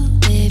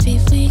 Baby,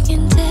 if we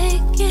can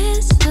take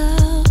it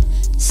slow.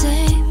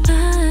 Say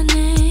my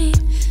name,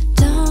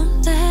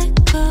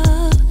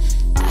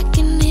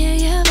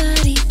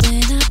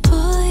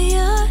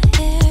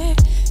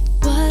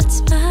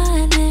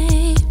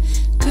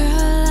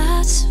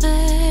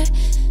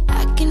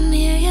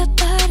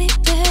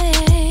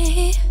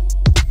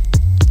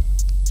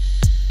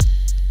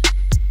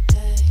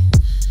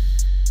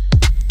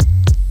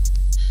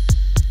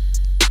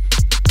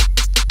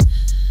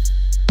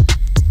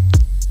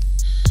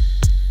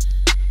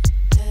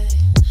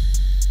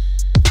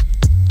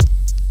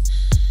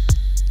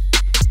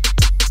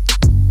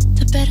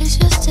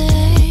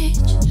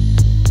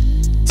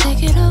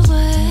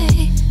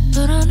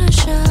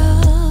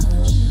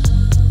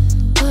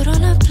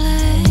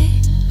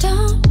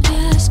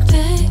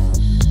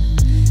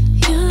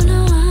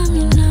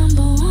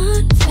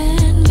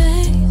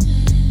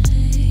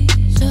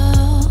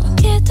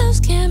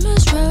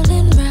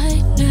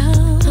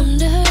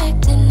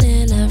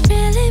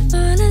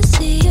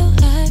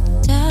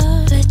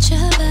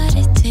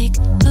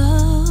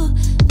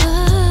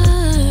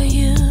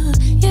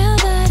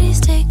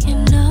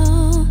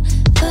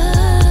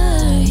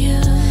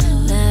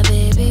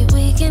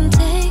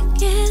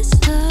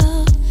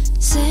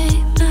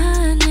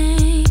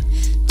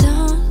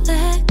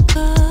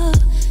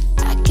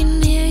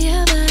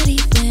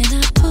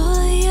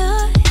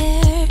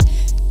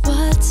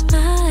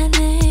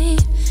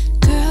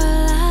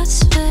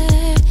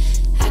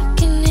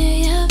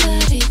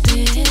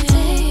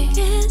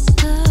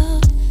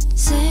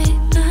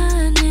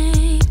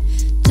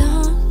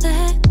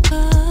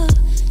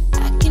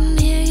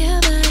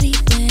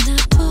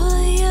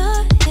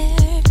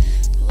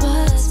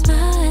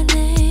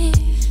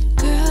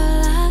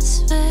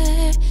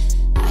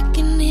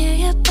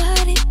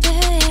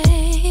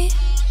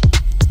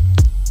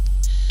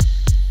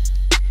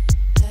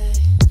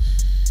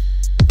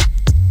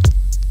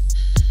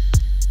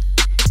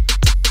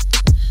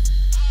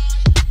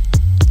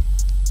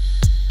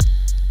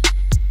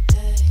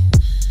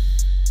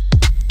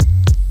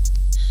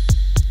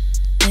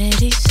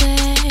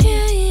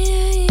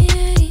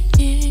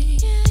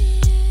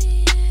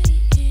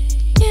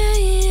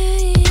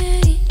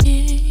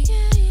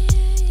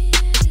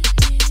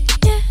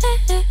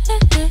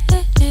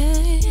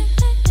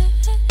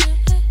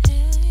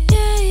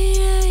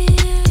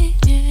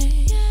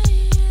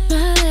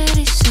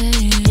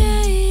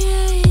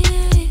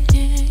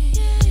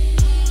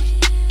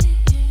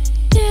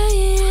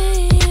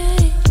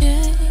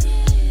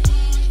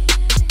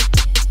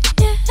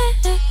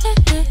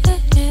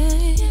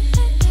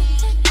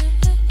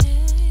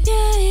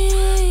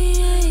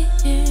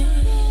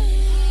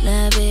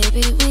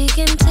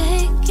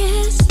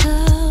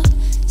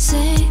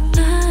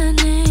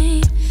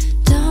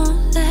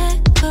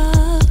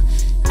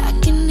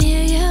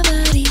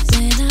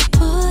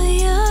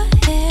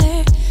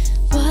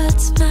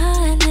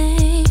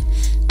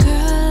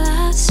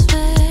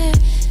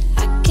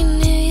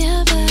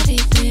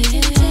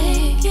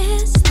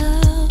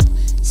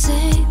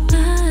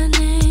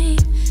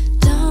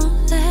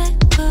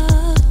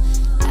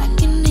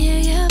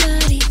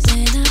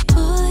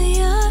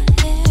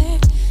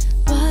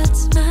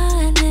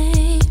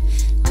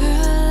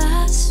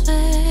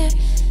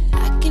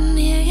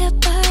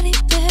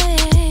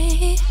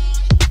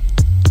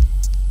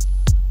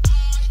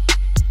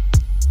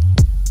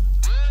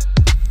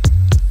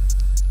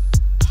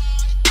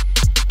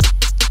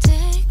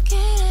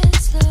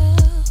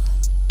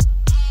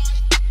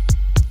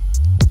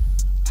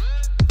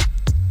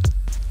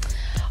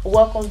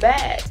 Welcome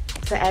back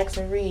to Ask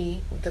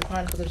Marie with the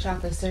Chronicles of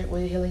Chocolate Syrup, where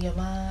you're healing your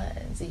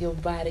minds, your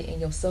body, and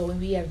your soul. And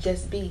we have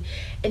Just Be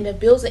in the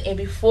building. And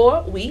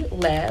before we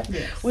left,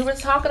 we were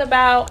talking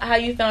about how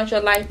you found your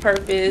life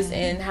purpose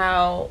and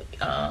how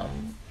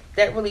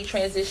that really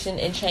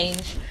transitioned and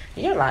changed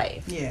your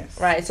life. Yes.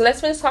 Right. So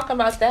let's finish talking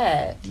about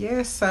that.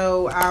 Yes.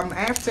 So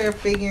after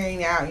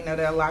figuring out, that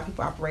a lot of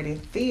people operate in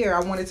fear, I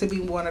wanted to be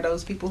one of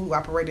those people who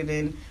operated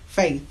in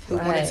faith, who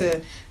wanted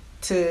to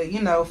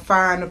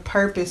find a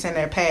purpose in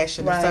their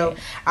passion. Right. So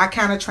I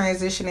kind of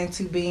transitioned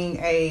into being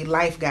a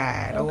life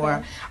guide,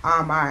 or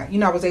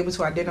I was able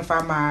to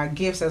identify my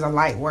gifts as a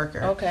light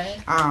worker. Okay.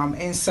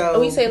 And so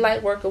when you say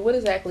light worker, what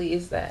exactly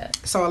is that?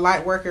 So a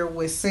light worker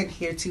was sent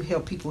here to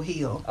help people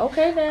heal.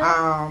 Okay, then.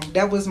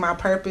 That was my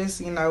purpose.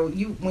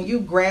 When you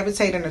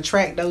gravitate and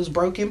attract those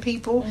broken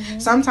people,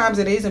 sometimes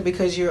it isn't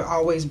because you're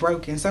always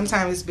broken.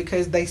 Sometimes it's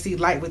because they see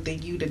light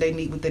within you that they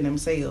need within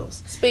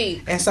themselves.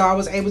 Speak. And so I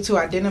was able to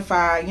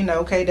identify,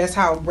 okay, that's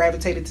how I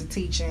gravitated to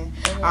teaching.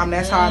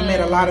 That's how I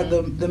met a lot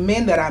of the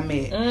men that I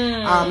met.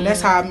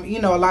 That's how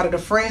a lot of the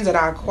friends that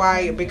I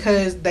acquired,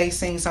 because they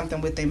seen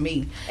something within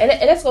me. And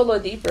let's go a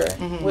little deeper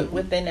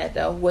within that,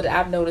 though. What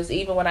I've noticed,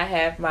 even when I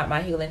have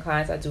my healing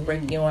clients, I do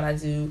Reiki on, I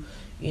do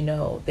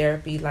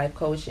therapy, life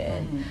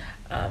coaching.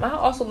 I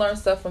also learn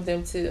stuff from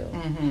them too.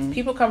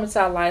 People come into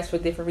our lives for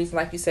different reasons,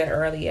 like you said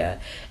earlier,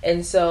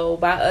 and so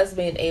by us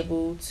being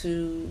able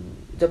to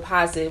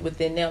deposit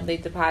within them, they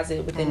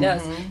deposit within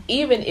us,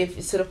 even if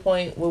it's to the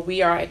point where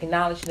we are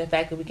acknowledging the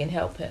fact that we can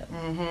help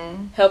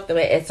help them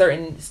at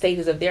certain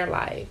stages of their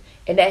life,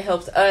 and that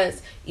helps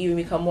us even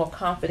become more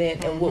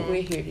confident in what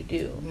we're here to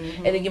do.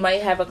 And then you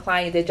might have a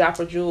client that drop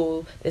a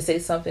jewel that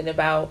says something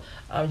about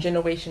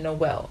generational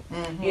wealth.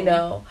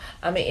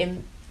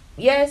 And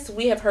yes,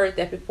 we have heard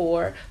that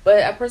before,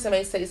 but a person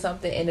may say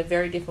something in a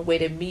very different way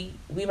that we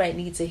might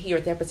need to hear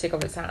at that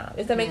particular time.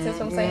 Does that make sense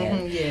what I'm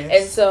saying?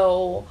 Yes. And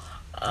so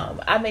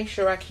I make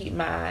sure I keep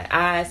my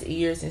eyes,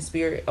 ears, and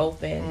spirit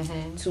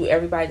open to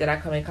everybody that I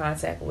come in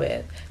contact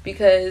with,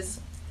 because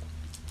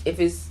if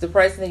it's the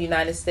President of the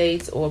United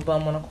States or a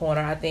bum on a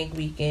corner, I think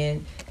we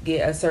can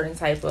get a certain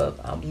type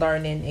of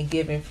learning and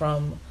giving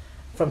from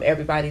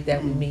everybody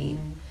that we meet.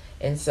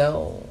 And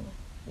so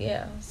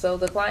so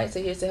the clients are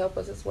here to help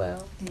us as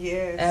well.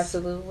 Yes,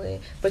 absolutely.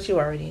 But you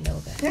already know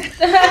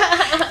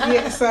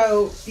that.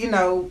 So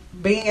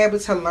being able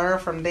to learn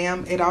from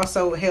them, it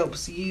also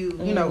helps you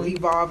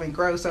evolve and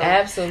grow. So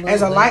absolutely,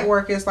 as a light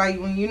worker, it's like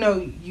when you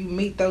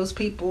meet those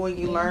people and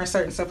you learn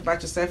certain stuff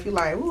about yourself, you're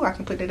like, ooh, I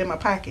can put that in my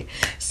pocket.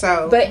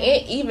 So but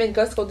even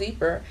let's go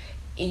deeper,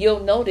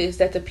 you'll notice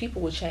that the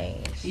people will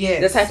change.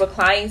 Yes. The type of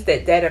clients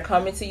that are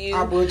coming to you,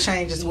 I will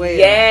change as well.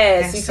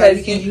 Yes, and because so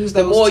you can use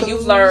the those more tools.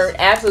 you've learned,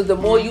 absolutely,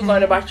 the more you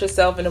learn about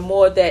yourself, and the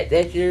more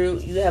that you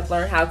have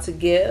learned how to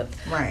give.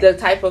 Right. The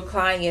type of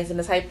clients and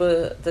the type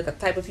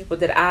of people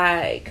that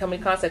I come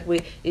in contact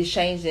with is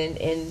changing,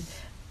 and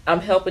I'm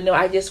helping them.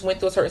 I just went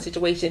through a certain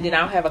situation, then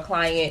I'll have a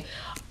client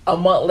a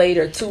month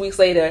later, 2 weeks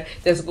later,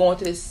 that's going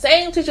through the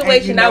same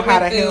situation I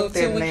went through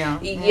 2 weeks. Now.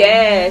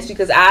 Yes,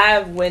 because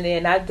I've went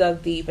in, I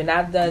dug deep, and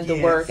I've done the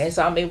work, and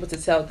so I'm able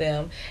to tell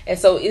them. And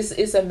so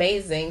it's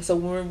amazing. So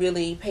when we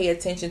really pay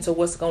attention to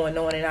what's going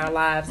on in our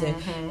lives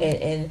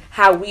and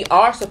how we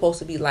are supposed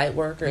to be light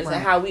workers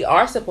and how we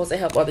are supposed to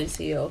help others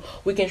heal,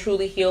 we can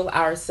truly heal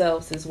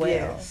ourselves as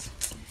well.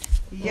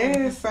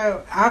 Yes.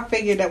 So I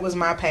figured that was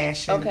my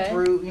passion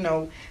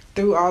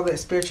through all the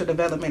spiritual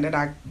development that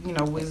I,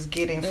 was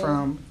getting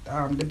from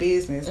the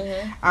business.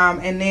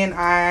 And then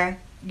I,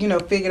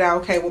 figured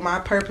out, okay, well, my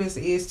purpose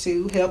is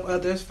to help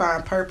others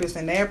find purpose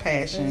in their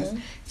passions,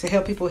 to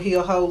help people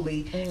heal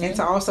wholly, and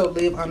to also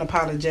live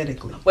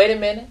unapologetically. Wait a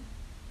minute.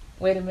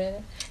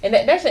 And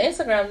that's your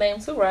Instagram name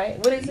too, right?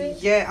 What is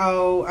it? Yeah,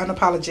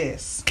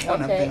 Unapologist.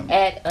 One of them.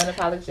 At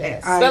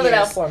Unapologist. Spell it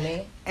out for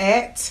me.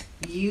 At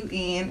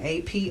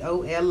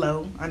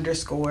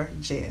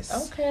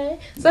UNAPOLO_Jess. Okay.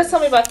 So let's tell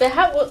me about that.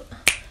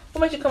 What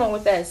made you come up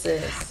with that,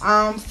 sis?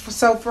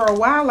 So for a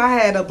while, I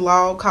had a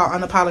blog called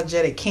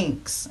Unapologetic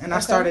Kinks, and I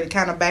started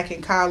kind of back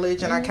in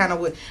college, and I kind of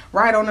would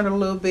write on it a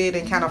little bit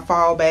and kind of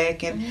fall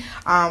back. And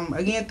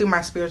again, through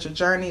my spiritual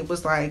journey, it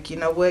was like, you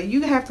know what,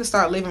 you have to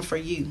start living for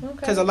you,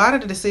 because a lot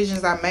of the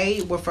decisions I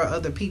made were for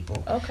other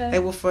people. They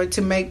were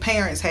to make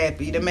parents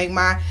happy, to make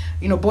my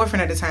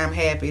boyfriend at the time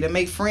happy, to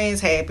make friends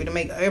happy, to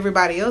make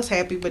everybody else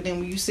happy. But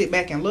then when you sit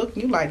back and look,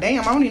 you're like,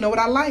 damn, I don't even know what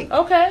I like.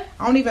 I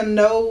don't even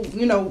know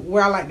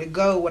where I like to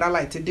go, what I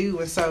like to do.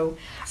 And so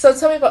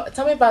tell me about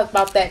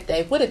that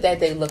day. What did that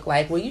day look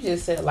like? Well, you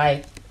just said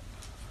like,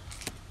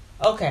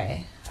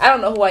 okay, I don't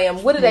know who I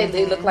am. What did that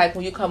day look like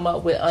when you come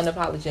up with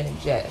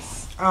Unapologetic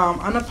Jess?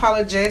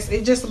 Unapologetic,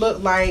 it just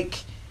looked like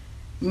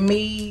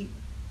me,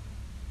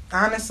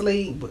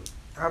 honestly.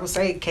 I would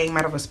say it came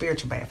out of a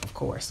spiritual bath, of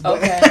course. But,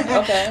 see,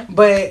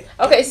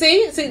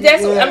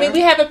 that's I mean,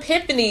 we have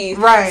epiphanies.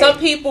 Right. Some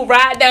people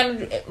ride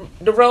down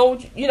the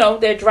road,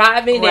 they're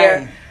driving,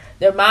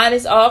 their mind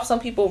is off. Some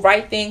people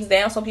write things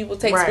down. Some people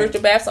take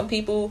spiritual baths. Some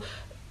people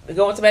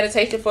go into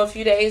meditation for a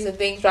few days and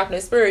things drop in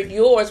the spirit.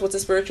 Yours was a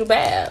spiritual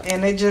bath.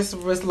 And it just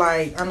was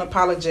like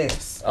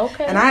unapologetic.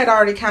 Okay. And I had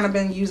already kind of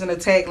been using the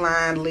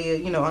tagline,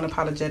 live,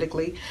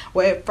 unapologetically.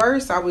 Well, at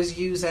first I was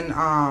using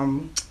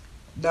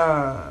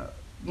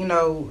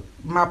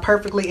my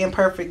perfectly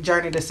imperfect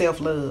journey to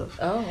self-love.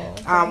 Oh.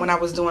 Okay. When I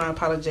was doing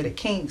Unapologetic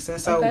Kinks. And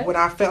so Okay. when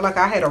I felt like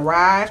I had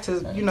arrived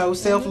to,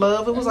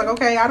 self-love, it was like,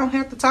 okay, I don't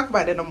have to talk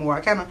about it no more.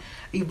 I kind of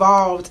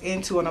evolved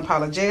into an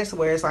apologist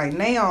where it's like,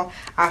 now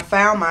I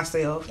found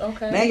myself.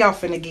 Okay. Now y'all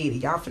finna get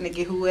it. Y'all finna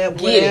get whoever,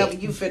 Get whatever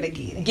it. you finna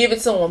get it. Give it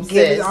to them, Give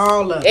sis. it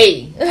all of it.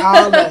 Hey.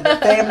 All of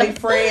it. Family,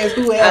 friends,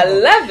 whoever. I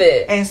love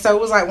it. And so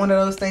it was like one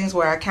of those things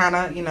where I kind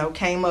of,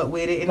 came up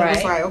with it. And it was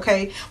Right. like,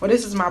 okay, well,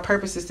 this is my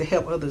purpose, is to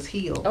help others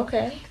heal.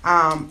 Okay.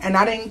 And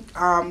I didn't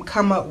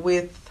come up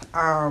with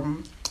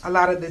a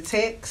lot of the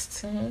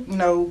text,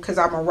 because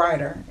I'm a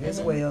writer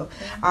as well,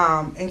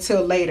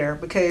 until later,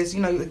 because,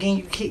 again,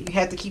 you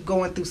have to keep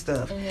going through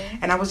stuff.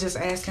 And I was just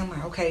asking,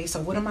 like, okay,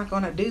 so what am I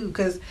going to do?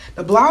 Because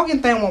the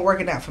blogging thing wasn't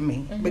working out for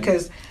me,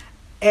 because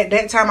at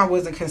that time I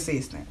wasn't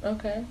consistent.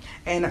 Okay.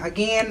 And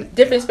again,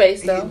 Different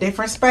space, though.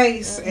 different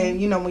space. And,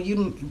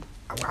 when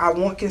I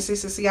want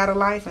consistency out of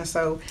life, and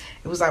so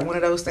it was like one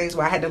of those things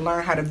where I had to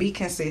learn how to be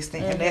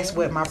consistent, and that's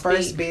what my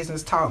first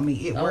business taught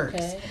me. It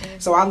works.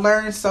 So I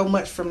learned so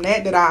much from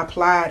that I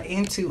applied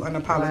into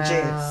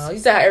Unapologetic. Wow. You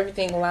saw how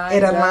everything lined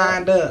It up.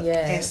 aligned up.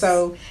 Yes. And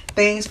so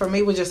things for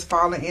me were just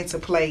falling into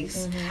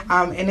place.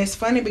 And it's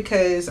funny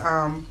because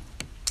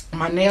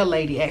my nail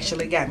lady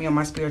actually got me on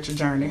my spiritual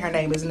journey. Her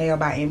name is Nail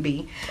by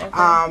MB.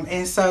 Okay.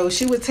 And so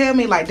she would tell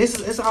me, like,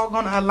 it's all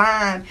going to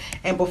align.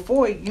 And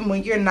before,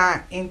 when you're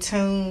not in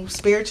tune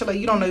spiritually,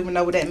 you don't even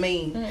know what that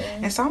means.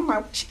 And so I'm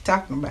like, what's she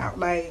talking about?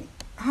 Like,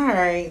 all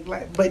right.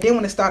 Like, but then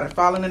when it started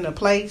falling into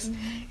place,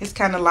 it's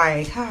kind of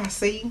like,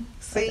 see,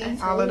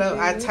 all of those.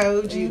 I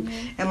told you.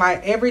 And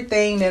like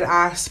everything that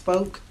I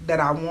spoke that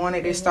I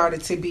wanted, it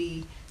started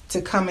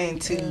to come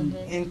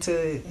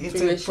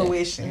into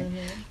fruition.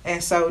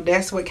 And so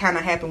that's what kind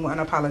of happened with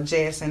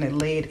Unapologetic, and it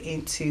led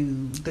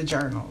into the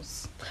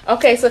journals.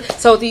 Okay,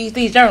 so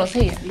these journals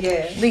here.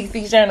 Yeah.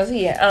 These journals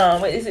here.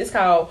 It's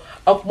called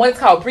one's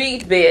called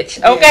Breathe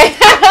Bitch. Okay.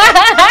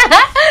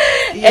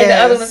 And the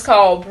other one's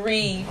called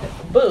Breathe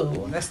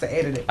Boo. That's the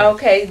edited.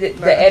 Okay,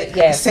 the edit,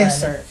 yes,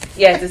 censored.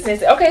 Yes, the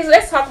censored. Okay, so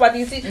let's talk about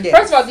these. Yes.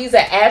 First of all, these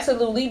are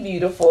absolutely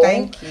beautiful.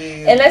 Thank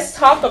you. And let's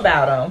talk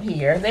about them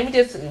here. Let me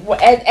just,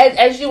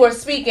 as you were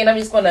speaking, I'm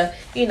just gonna,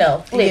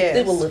 flip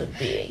through a little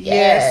bit.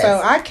 Yeah.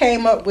 So I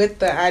came up with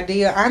the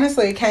idea.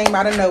 Honestly, it came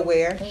out of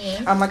nowhere.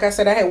 Like I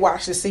said, I had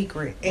watched The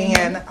Secret,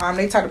 and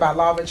they talked about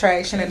law of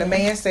attraction, and the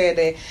man said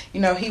that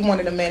he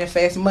wanted to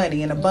manifest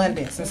money in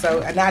abundance, and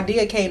so an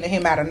idea came to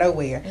him out of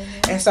nowhere.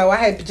 And so I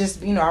had to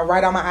just, I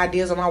write all my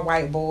ideas on my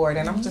whiteboard,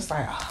 and I'm just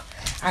like,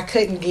 I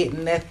couldn't get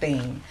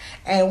nothing.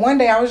 And one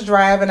day I was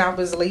driving, I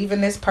was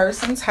leaving this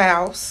person's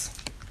house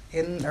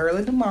in early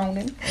in the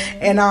morning,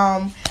 and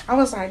I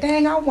was like,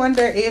 dang, I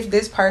wonder if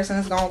this person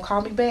is gonna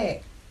call me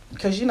back,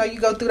 because you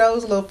go through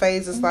those little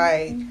phases,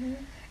 like.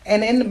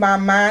 And in my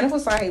mind, it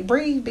was like,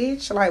 breathe,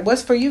 bitch. Like,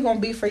 what's for you gonna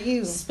be for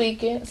you?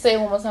 Speak it. Say it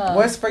one more time.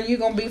 What's for you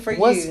gonna be for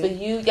What's you? for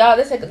you, y'all?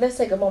 Let's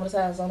take a moment of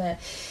silence on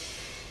that.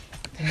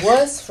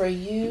 What's for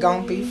you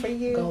gonna be for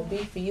you. Gonna be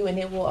for you, and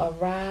it will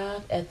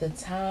arrive at the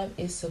time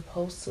it's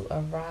supposed to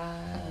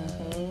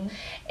arrive.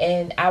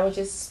 And I was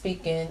just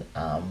speaking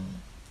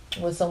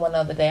with someone the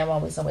other day. I'm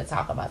always somewhere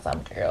talking about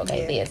something, girl.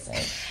 Okay, listen.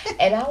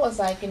 And I was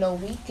like,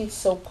 we get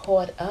so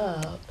caught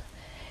up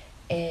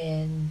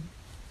in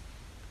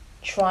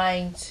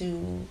trying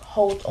to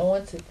hold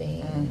on to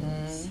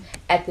things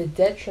at the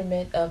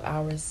detriment of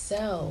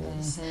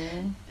ourselves,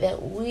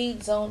 that we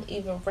don't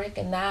even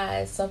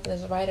recognize something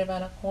that's right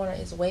around the corner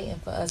is waiting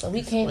for us, and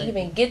we can't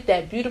even get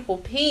that beautiful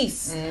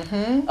piece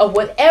of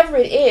whatever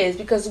it is,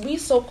 because we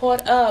so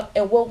caught up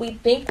in what we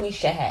think we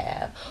should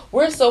have.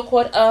 We're so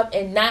caught up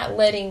in not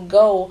letting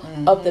go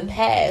of the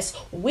past.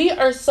 We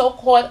are so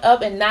caught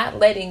up in not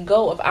letting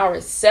go of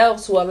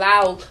ourselves to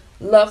allow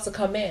love to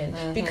come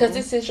in, because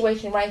this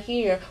situation right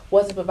here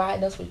wasn't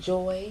providing us with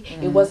joy.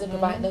 It wasn't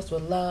providing us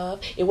with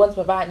love. It wasn't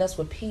providing us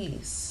with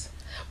peace.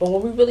 But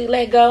when we really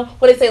let go,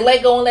 what they say,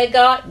 let go and let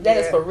God, that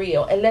is for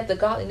real. And let the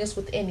godliness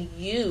within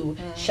you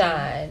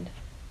shine.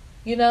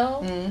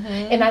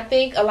 And I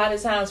think a lot of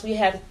times we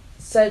have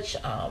such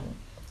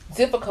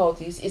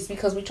difficulties is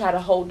because we try to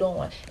hold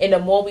on, and the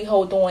more we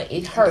hold on,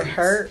 it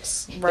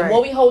hurts. Right. The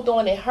more we hold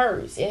on, it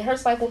hurts. It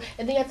hurts like, well,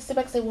 and then you have to sit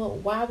back and say, well,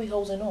 why are we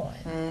holding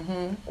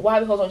on? Why are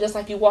we holding on? Just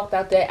like you walked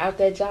out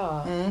that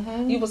job,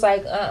 you was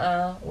like,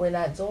 we're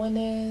not doing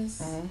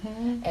this,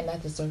 and I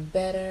deserve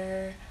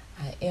better.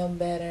 I am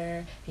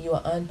better. You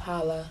are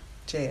unpolished.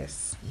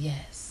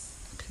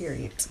 Yes.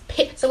 Period.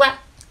 So what?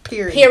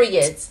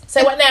 Periods.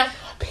 Say what now?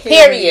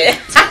 Period.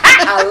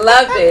 I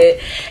love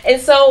it. And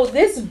so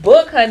this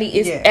book, honey,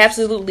 is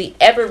absolutely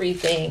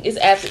everything.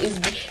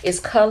 It's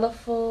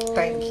colorful.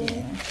 Thank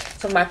you.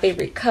 Some of my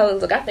favorite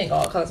colors. Look, I think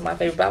all colors are my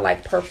favorite, but I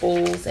like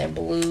purples and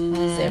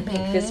blues and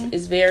pink. This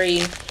is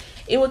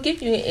it will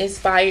get you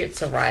inspired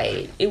to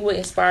write. It will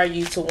inspire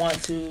you to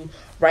want to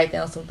write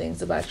down some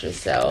things about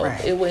yourself.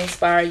 Right. It will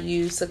inspire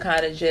you to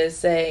kind of just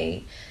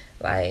say,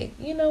 like,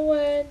 you know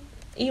what?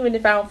 Even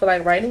if I don't feel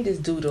like writing,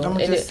 just doodle.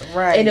 And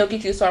it'll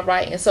get you to start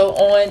writing. So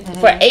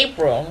for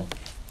April,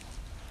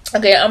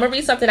 okay, I'm going to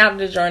read something out of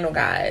the journal,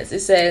 guys. It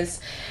says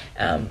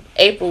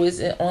April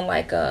is on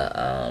like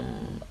a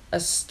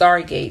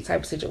Stargate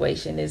type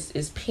situation.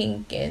 Is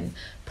pink and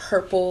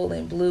purple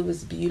and blue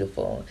is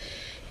beautiful.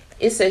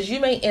 It says, you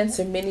may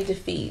enter many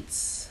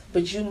defeats,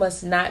 but you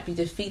must not be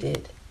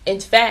defeated. In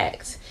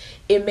fact,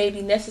 it may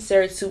be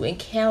necessary to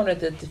encounter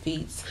the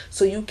defeats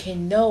so you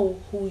can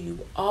know who you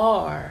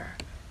are,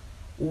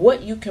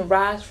 what you can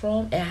rise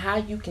from, and how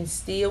you can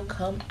still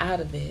come out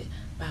of it,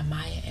 by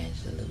Maya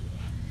Angelou.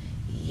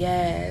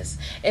 Yes.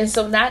 And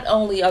so not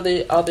only are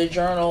the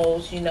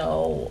journals, you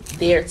know,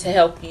 there to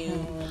help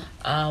you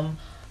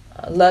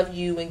love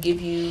you and give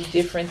you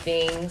different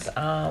things,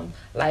 what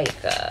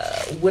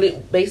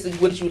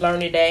did you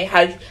learn today,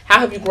 how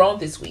have you grown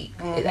this week,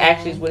 it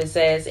actually is what it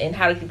says, and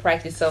how did you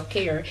practice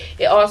self-care.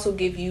 It also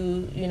give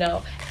you, you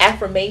know,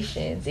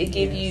 affirmations. It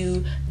give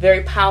you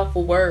very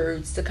powerful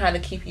words to kind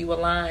of keep you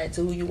aligned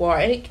to who you are,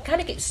 and it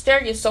kind of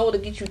stir your soul to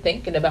get you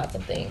thinking about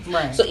some things.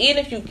 Right. So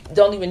even if you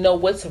don't even know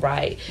what to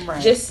write,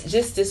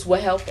 just this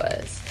will help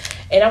us.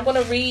 And I'm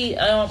going to read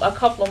a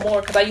couple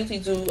more, because I usually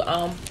do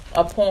a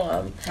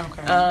poem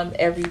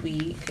every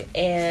week.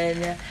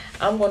 And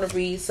I'm going to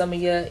read some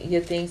of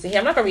your things in here.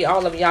 I'm not going to read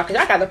all of y'all, because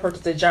y'all got to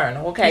purchase a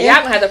journal, okay?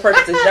 Y'all going to have to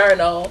purchase a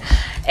journal,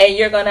 and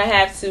you're going to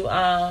have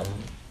to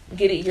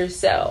get it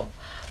yourself.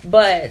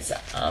 But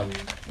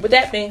with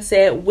that being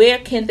said, where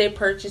can they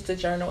purchase the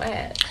journal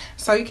at?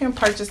 So you can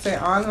purchase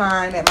it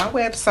online at my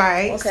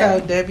website. Okay. So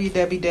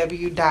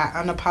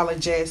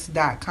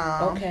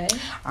www.unapologist.com. Okay.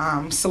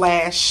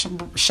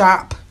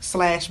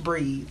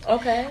 /shop/breathe.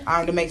 Okay.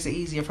 That makes it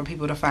easier for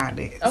people to find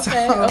it.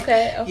 Okay. So,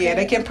 okay. Yeah,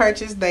 they can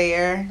purchase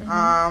there.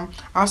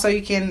 Also,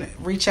 you can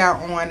reach out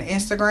on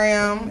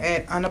Instagram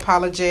at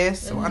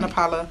unapologist or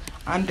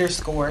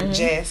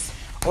unapolo_Jess.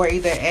 Or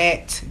either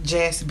at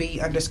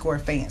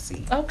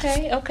JessB_fancy.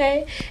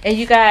 Okay. And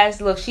you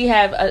guys, look, she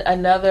have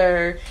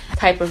another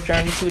type of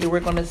journey too that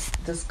we're going to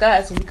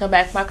discuss when we come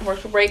back from my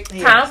commercial break.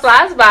 Yes. Time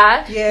flies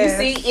by. Yes.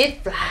 You see,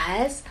 it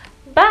flies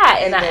by.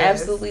 And I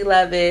absolutely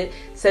love it.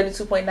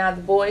 72.9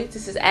 The Voice.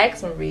 This is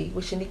Ask Marie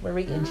with Shanique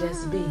Marie and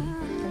Jess B.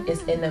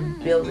 It's in the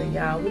building,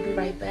 y'all. We'll be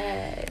right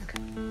back.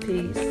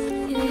 Peace.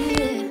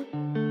 Yeah.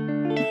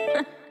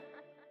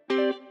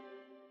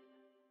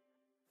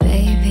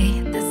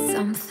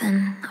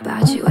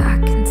 About you I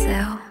can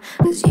tell,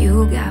 'cause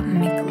you got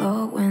me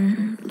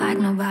glowing like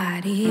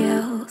nobody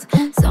else.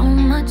 So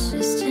much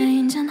is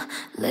changing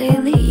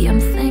lately,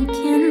 I'm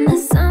thinking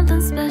there's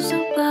something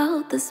special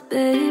about this,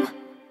 babe.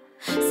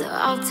 So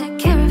I'll take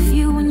care of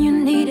you when you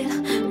need it,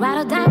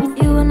 ride or die with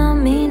you, and I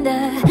mean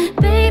that.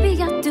 Baby,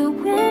 I'll do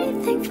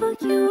anything for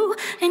you,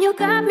 and you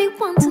got me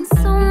wanting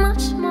so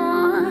much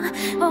more.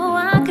 Oh,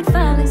 I can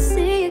finally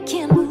see it,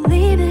 can't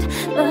believe it,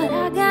 but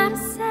I gotta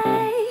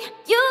say,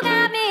 you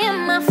got me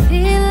in my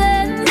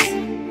feelings,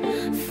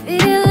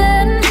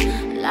 feeling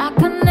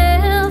like I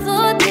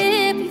never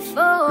did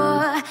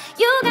before.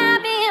 You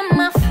got me in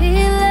my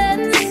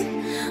feelings,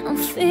 I'm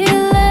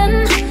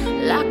feeling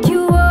like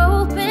you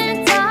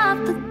opened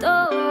up the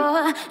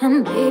door.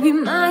 And baby,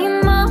 my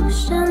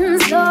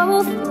emotions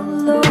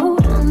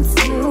overload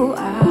until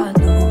I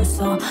lose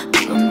all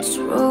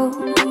control.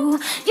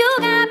 You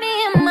got me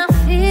in my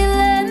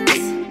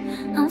feelings,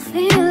 I'm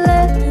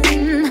feeling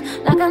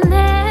like I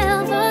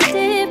never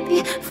did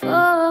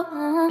before.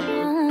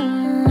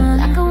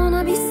 Like I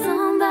wanna be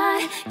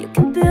somebody you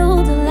can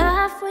build a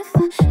life with.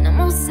 No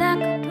more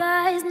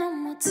sacrifice, no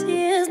more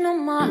tears, no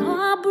more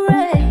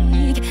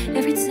heartbreak.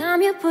 Every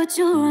time you put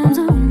your arms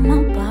around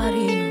my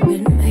body,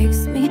 it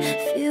makes me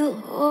feel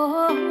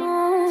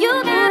whole.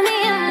 You got me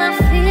in my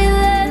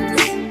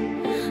feelings,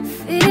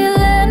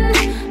 feeling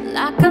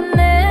like I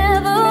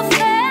never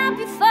felt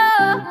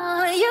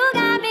before. You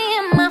got me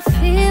in my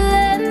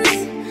feelings,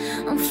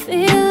 I'm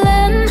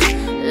feeling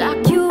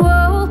like you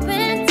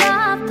opened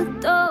up the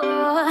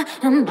door.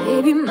 And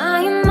baby, my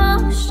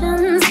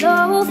emotions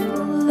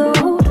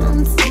overload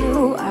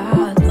until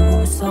I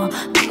lose all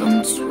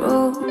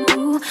control.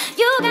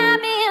 You got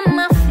me in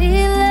my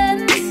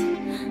feelings,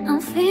 I'm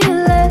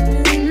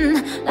feeling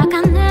like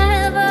I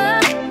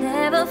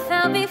never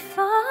felt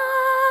before.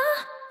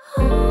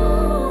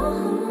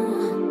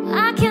 Ooh,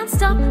 I can't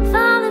stop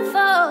falling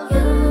for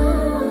you.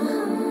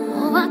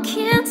 Oh, I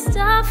can't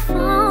stop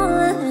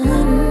falling.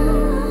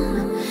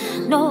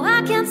 No,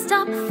 I can't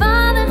stop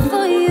falling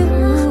for you.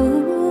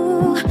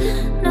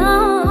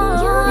 No,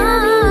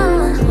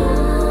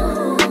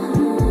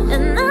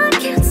 and I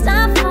can't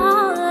stop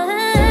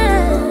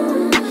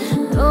falling.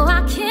 No,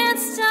 I can't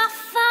stop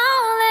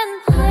falling,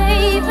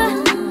 baby.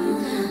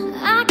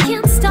 I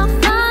can't stop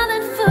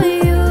falling for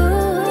you.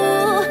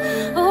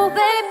 Oh,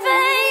 baby,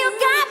 you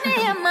got me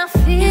in my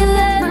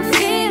feelings,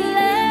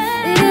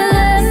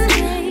 feeling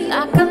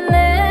like I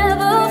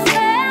never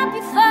felt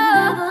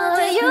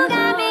before. You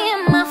got me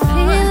in my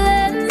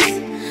feelings,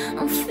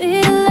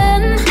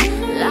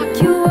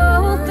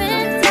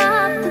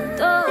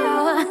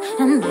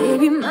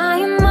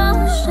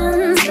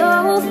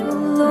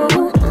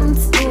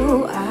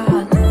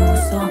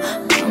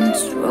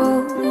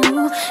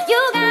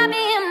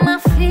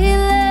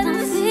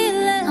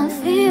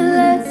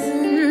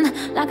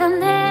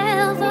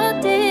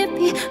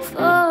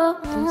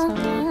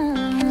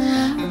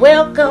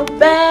 Welcome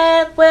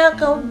back,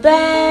 welcome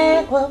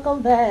back,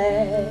 welcome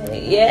back.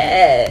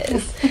 Yes.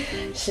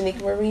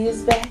 Shanika Marie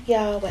is back,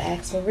 y'all, with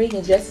Ask Marie,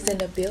 and Jess is in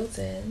the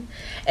building.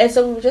 And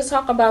so we were just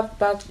talking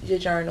about your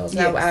journals.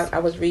 Now, Yes. I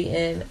was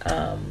reading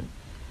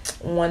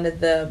one of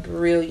the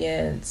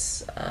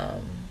brilliant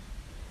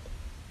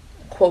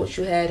quotes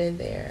you had in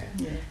there.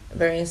 Yeah.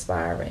 Very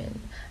inspiring.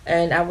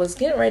 And I was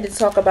getting ready to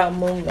talk about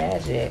moon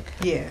magic.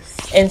 Yes.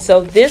 And so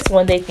this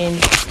one, they can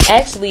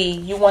actually,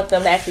 you want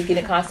them to actually get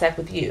in contact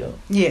with you.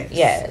 Yes.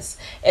 Yes.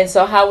 And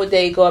so how would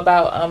they go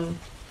about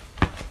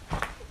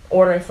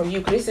ordering from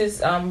you? 'Cause this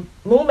is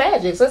moon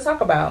magic. So let's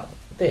talk about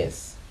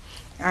this.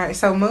 All right.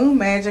 So moon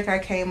magic I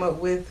came up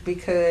with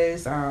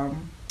because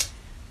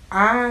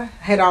I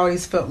had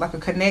always felt like a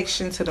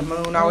connection to the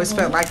moon. I always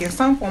felt like in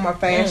some form or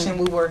fashion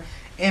we were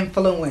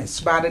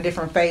influenced by the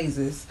different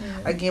phases.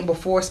 Again,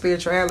 before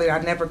spirituality, I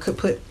never could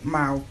put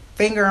my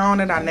finger on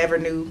it. I never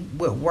knew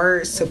what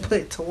words to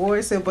put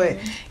towards it. But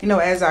you know,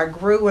 as I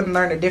grew and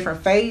learned the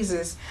different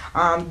phases,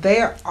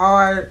 there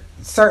are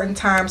certain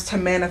times to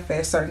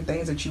manifest certain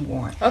things that you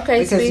want.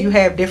 Okay, because see? you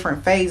have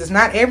different phases.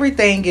 Not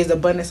everything is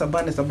abundance,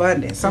 abundance,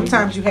 abundance.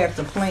 Sometimes you have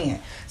to plan.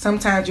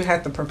 Sometimes you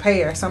have to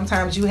prepare.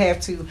 Sometimes you have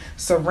to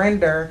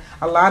surrender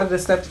a lot of the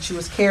stuff that you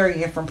was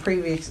carrying from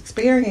previous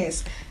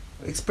experiences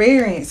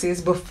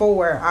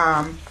before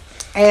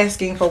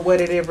asking for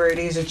whatever it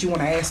is that you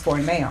want to ask for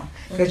now,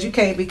 because you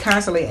can't be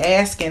constantly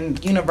asking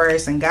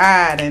universe and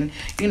God and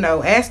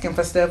asking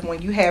for stuff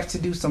when you have to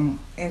do some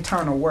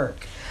internal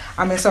work.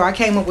 So I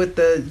came up with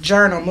the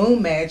journal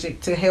Moon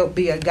Magic to help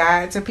be a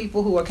guide to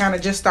people who are kind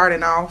of just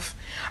starting off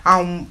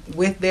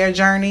with their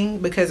journey,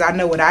 because I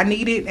know what I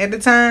needed at the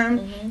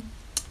time.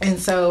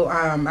 And so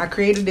I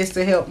created this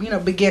to help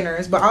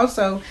beginners, but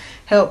also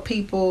help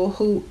people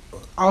who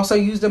also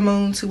use the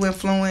moon to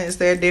influence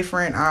their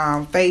different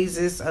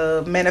phases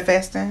of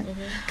manifesting.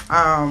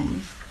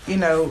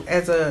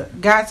 As a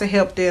guide to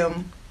help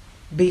them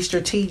be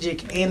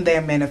strategic in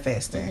their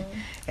manifesting,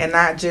 and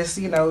not just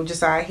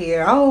just out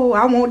here, oh,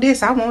 I want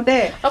this, I want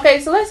that. Okay,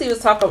 so let's even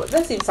talk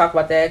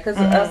about that, because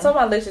some of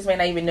my listeners may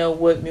not even know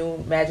what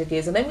moon magic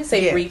is. And let me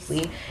say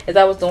briefly, as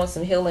I was doing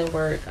some healing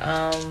work,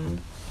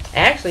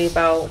 actually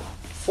about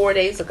 4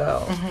 days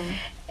ago.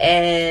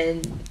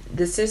 And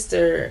the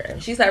sister,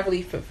 she's not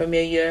really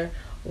familiar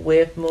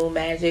with moon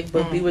magic,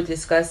 but we were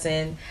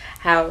discussing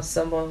how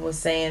someone was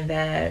saying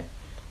that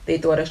they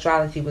thought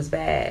astrology was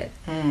bad.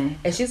 And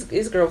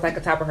this girl was like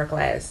the top of her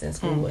class in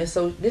school. And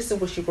so this is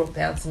what she broke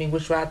down to me,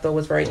 which I thought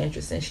was very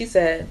interesting. She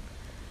said,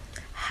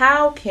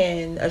 how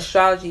can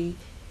astrology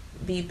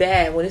be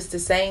bad when it's the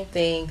same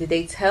thing that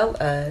they tell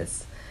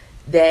us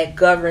that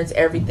governs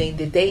everything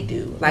that they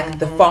do, like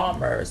the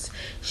farmers?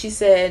 She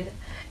said,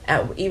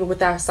 even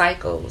with our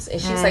cycles.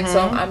 And she's like, so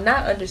I'm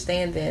not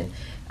understanding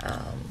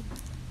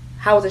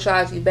how is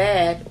astrology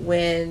bad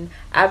when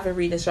I've been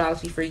reading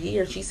astrology for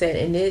years. She said,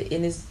 and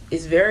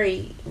it's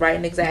very right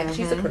and exact.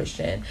 She's a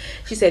Christian.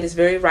 She said it's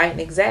very right and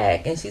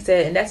exact. And she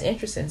said, and that's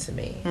interesting to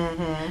me.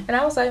 And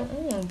I was like,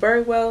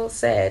 very well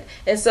said.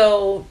 And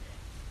so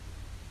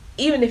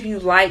even if you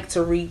like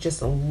to read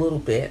just a little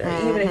bit, or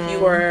even if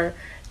you are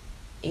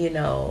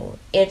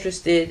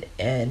interested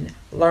in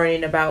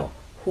learning about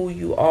who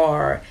you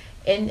are,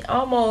 and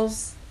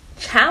almost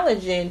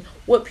challenging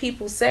what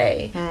people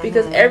say,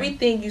 because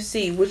everything you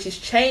see, which is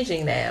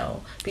changing now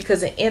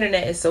because the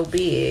internet is so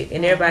big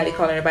and everybody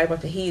calling everybody a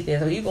bunch of heathens,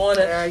 so you going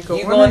to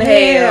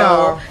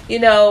hell,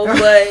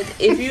 but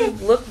if you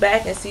look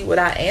back and see what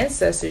our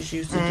ancestors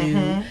used to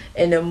do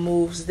and the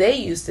moves they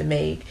used to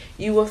make,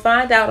 you will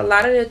find out a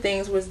lot of the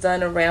things was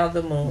done around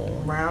the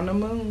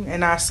moon,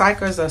 and our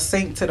cycles are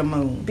synced to the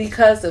moon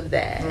because of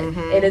that,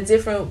 and the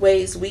different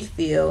ways we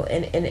feel,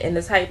 and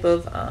the type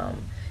of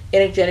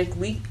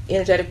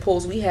energetic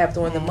pulls we have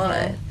during the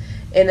month,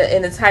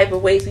 and the type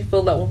of ways we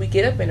feel like when we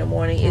get up in the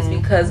morning is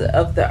because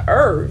of the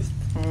earth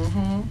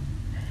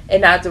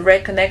and our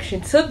direct connection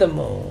to the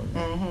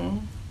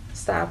moon.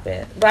 Stop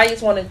it. But I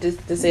just wanted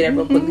to say that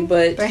real quickly.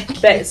 But back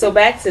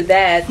to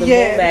that, the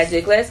moon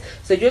magic.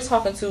 So you're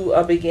talking to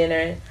a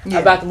beginner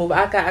about the moon.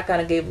 I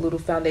kind of gave a little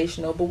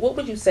foundational, but what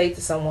would you say to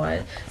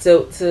someone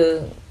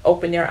to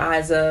open their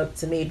eyes up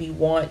to maybe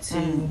want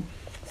to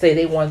say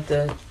they want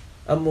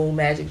a moon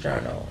magic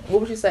journal?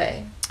 What would you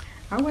say?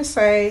 I would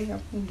say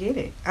get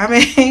it.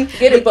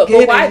 Get it, but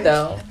why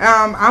though?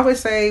 I would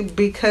say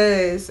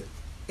because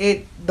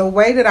the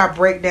way that I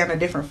break down the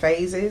different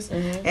phases,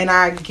 and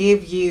I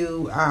give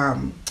you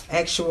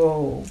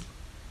actual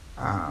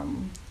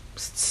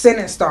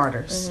sentence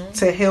starters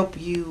to help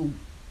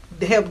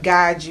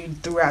guide you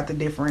throughout the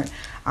different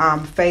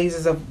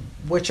phases of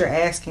what you're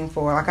asking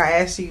for. Like I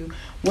asked you,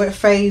 what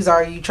phase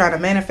are you trying to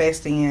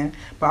manifest in,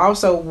 but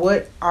also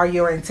what are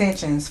your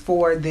intentions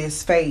for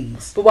this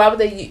phase? But why would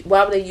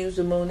they use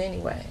the moon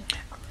anyway?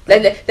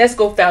 Let's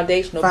go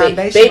foundational.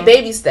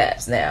 Baby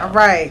steps now.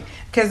 Right.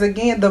 Because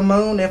again, the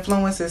moon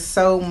influences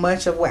so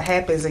much of what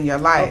happens in your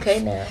life.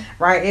 Okay, now.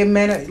 Right.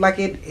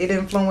 It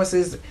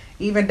influences,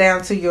 even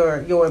down to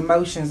your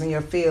emotions and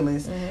your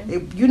feelings.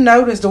 If you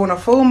notice during a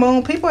full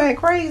moon, people act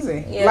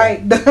crazy. Yeah.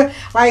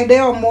 Like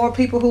there are more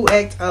people who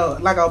act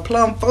like a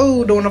plum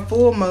fool during a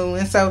full moon,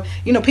 and so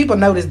people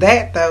notice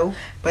that though.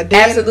 But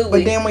then, Absolutely.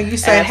 But then when you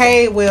say,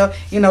 hey, well,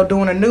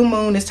 during a new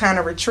moon, it's time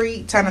to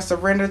retreat, time to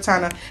surrender,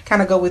 time to kind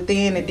of go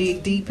within and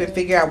dig deep and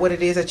figure out what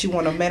it is that you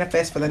want to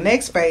manifest for the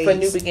next phase. For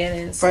new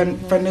beginnings. For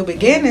new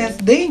beginnings,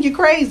 then you're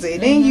crazy.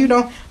 Then you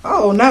don't,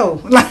 oh,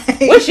 no.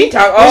 Like, what she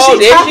talking? Oh,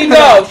 there she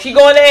go. She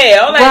going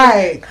there. I'm like,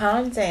 right.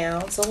 Calm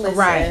down. So listen.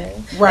 Right.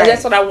 And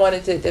that's what I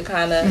wanted to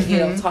kind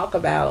of, talk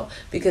about,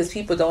 because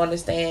people don't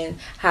understand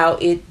how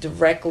it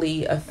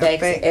directly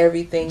affects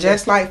everything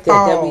just like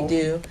that we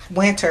do.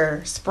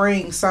 Winter,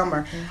 spring,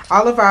 summer.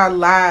 All of our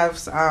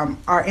lives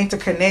are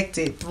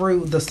interconnected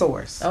through the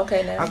source.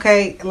 Okay, now.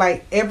 Okay,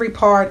 like every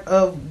part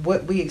of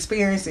what we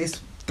experience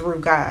is through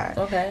God.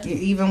 Okay.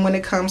 Even when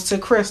it comes to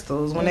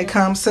crystals, when it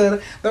comes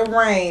to the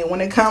rain,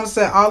 when it comes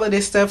to all of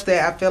this stuff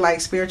that I feel like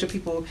spiritual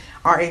people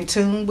are in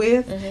tune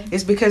with,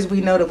 it's because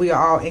we know that we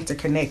are all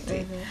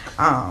interconnected.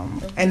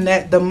 And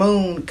that the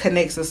moon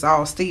connects us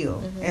all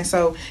still. And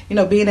so,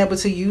 being able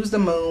to use the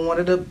moon,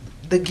 one of the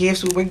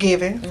gifts we were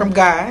given from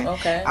God,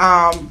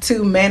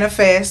 to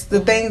manifest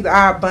the things,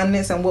 our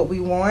abundance and what we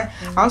want.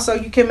 Also,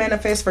 you can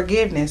manifest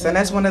forgiveness, and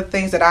that's one of the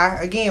things that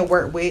I again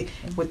work with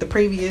the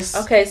previous.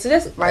 Okay, so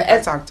that's like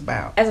I talked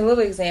about. As a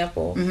little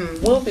example,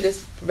 when would be the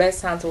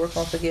best time to work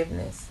on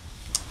forgiveness?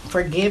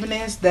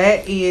 Forgiveness,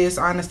 that is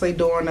honestly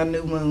during a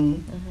new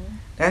moon.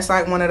 That's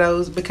like one of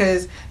those,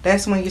 because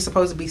that's when you're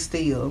supposed to be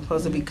still,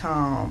 supposed to be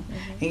calm,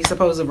 and you're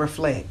supposed to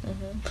reflect.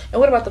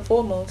 And what about the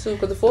full moon too?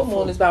 Because the full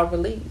moon is about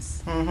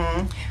release.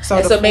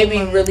 So maybe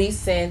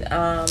releasing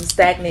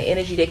stagnant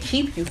energy that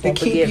keep you from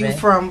forgiving. Keep you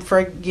from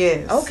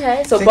yes.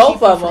 Okay, so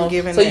both of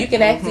them. So you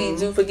can actually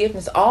do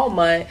forgiveness all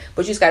month,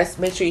 but you just got to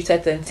make sure you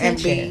set the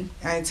intention and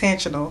be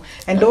intentional.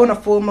 And during a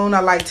full moon, I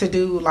like to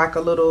do like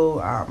a little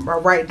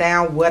write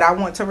down what I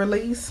want to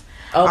release.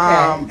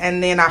 Okay.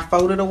 And then I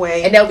fold it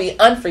away. And that'll be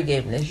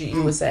unforgiveness,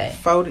 you would say.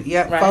 Fold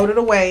it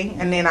away,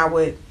 and then I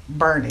would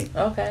burn it.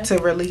 Okay. To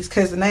release,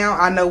 because now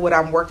I know what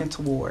I'm working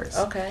towards.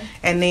 Okay.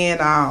 And then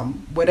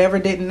whatever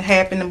didn't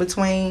happen in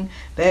between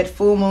that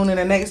full moon and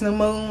the next new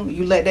moon,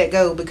 you let that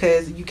go,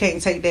 because you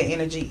can't take that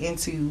energy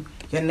into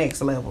your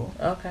next level.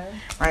 Okay.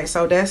 Right.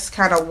 So that's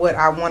kind of what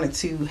I wanted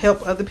to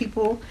help other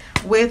people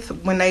with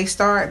when they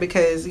start,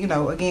 because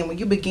again, when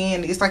you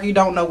begin, it's like you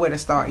don't know where to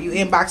start. You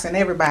inboxing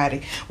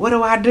everybody. What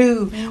do I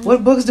do?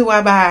 What books do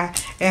I buy?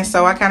 And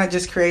so I kind of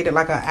just created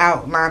like an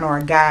outline or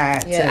a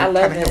guide to kind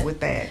of help with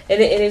that. And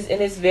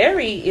it's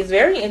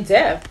very in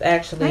depth,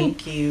 actually.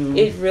 Thank you.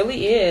 It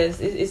really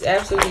is. It's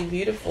absolutely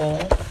beautiful.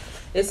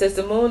 It says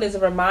the moon is a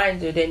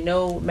reminder that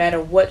no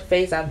matter what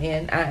phase I'm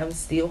in, I am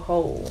still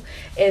whole.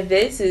 And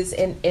this is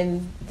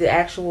in the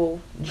actual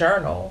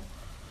journal.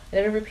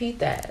 Let me repeat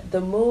that.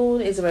 The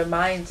moon is a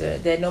reminder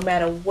that no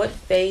matter what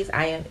phase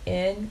I am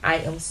in, I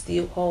am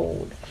still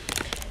whole.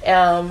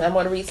 I'm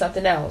going to read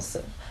something else.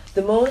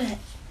 The moon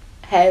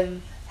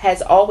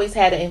has always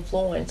had an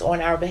influence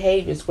on our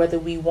behaviors, whether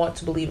we want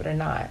to believe it or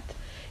not.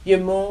 Your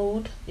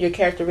mood, your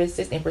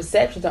characteristics, and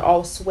perceptions are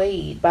all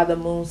swayed by the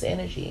moon's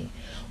energy.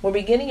 When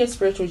beginning your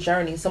spiritual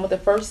journey, some of the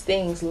first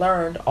things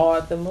learned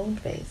are the moon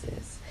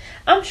phases.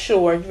 I'm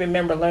sure you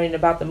remember learning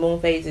about the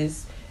moon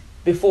phases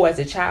before as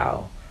a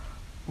child,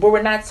 but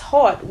we're not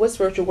taught what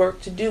spiritual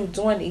work to do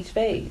during each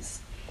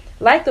phase.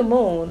 Like the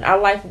moon, our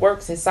life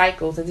works in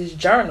cycles, and this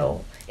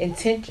journal,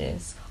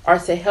 intentions, are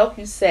to help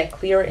you set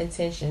clearer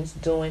intentions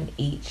during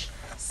each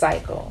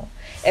cycle.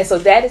 And so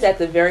that is at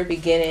the very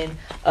beginning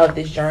of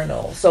this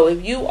journal. So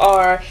if you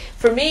are,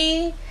 for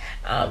me,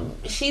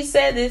 she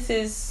said this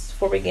is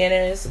for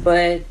beginners,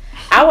 but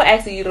I would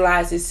actually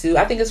utilize this too.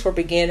 I think it's for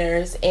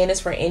beginners, and it's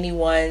for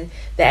anyone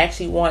that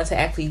actually wants to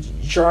actually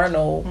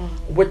journal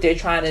what they're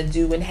trying to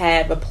do and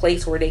have a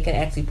place where they can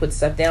actually put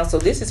stuff down. So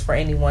this is for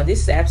anyone. This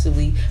is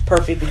absolutely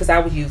perfect, because I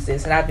would use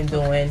this, and I've been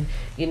doing,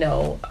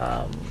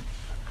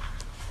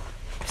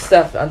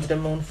 stuff under the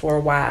moon for a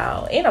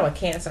while. And I'm a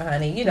Cancer,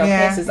 honey.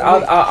 Cancers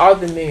are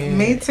the moon.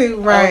 Me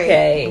too, right?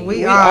 Okay,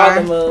 we are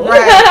the moon.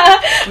 Right.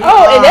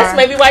 And that's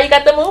maybe why you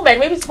got the moon back.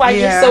 Maybe it's why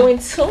you're so in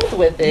tune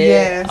with it.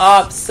 Yes.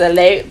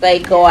 Absolutely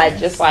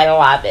gorgeous. I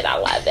love it. I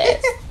love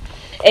it.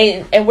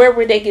 And where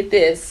would they get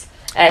this,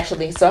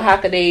 actually? So how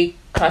could they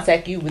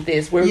contact you with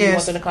this? Where do you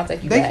want them to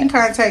contact you? They can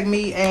contact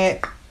me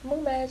at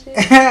Moon Magic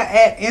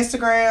at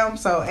Instagram.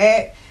 So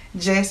at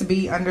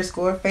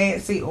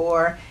JessB_fancy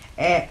or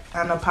at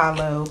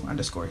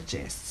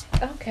Apollo_Jess.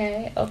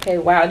 Okay.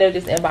 Wow, they'll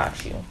just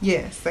inbox you.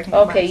 Yes. They can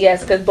okay,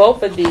 yes, because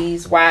both of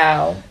these,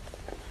 wow.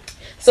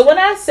 So when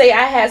I say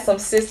I had some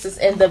sisters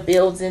in the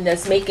building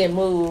that's making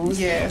moves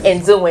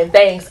and doing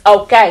things,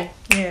 okay.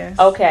 Yes.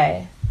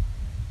 Okay.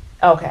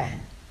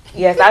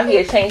 Yes, out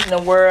here changing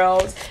the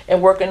world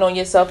and working on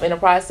yourself in the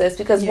process.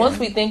 Because once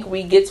we think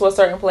we get to a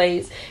certain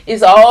place,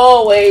 it's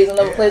always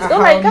another place. Go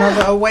like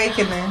another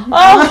awakening.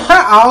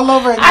 Oh, all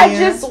over again. I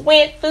just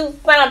went through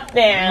something.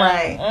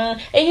 Right.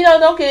 And you know,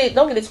 don't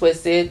get it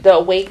twisted. The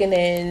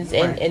awakenings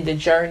and the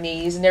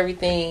journeys and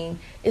everything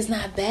is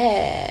not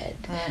bad.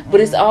 But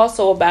it's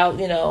also about,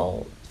 you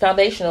know,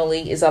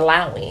 foundationally is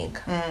allowing.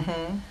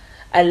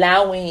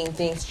 Allowing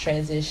things to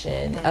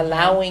transition,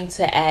 allowing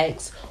to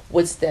ask,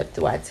 what step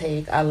do I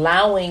take?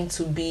 Allowing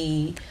to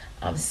be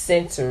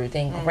centered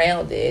and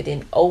grounded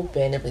and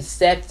open and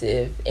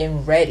receptive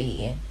and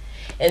ready.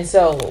 And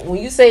so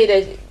when you say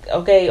that,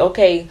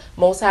 okay,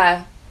 Most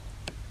High,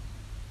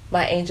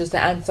 my angels, the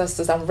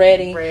ancestors, I'm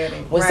ready.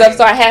 When stuff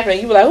start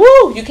happening, you be like,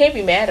 woo, you can't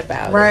be mad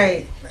about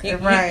it.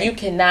 You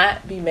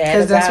cannot be mad about it.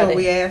 Because that's what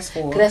we asked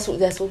for.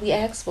 That's what we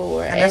asked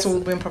for. And that's what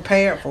we've been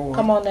prepared for.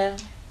 Come on now.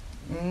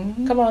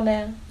 Come on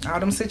now. All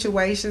them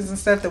situations and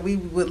stuff that we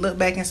would look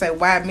back and say,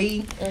 why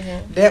me?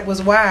 That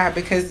was why,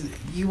 because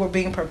you were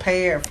being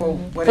prepared for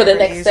whatever for the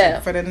next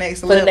step, for the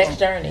next level. For the next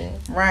journey.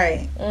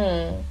 Right.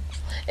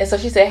 And so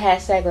she said,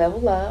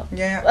 #level up.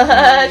 Yeah.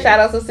 Shout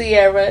out to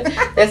Sierra.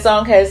 That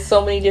song has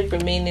so many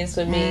different meanings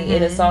for me.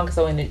 And the song is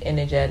so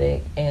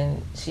energetic.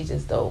 And she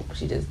just dope.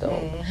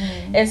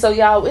 And so,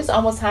 y'all, it's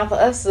almost time for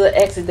us to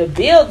exit the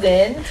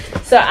building.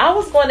 So I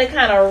was going to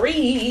kind of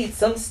read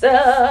some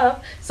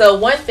stuff. So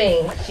one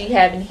thing she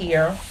had in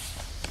here,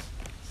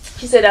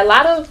 she said, I have a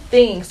lot of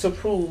things to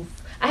prove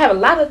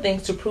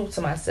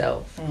to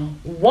myself.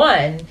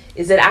 One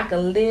is that I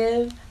can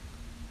live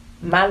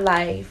my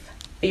life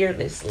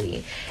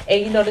fearlessly. And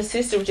you know, the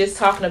sister was just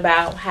talking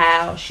about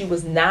how she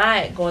was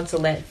not going to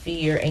let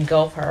fear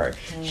engulf her.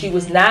 She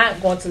was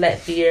not going to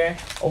let fear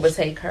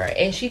overtake her,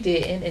 and she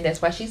didn't. And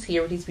that's why she's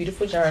here with these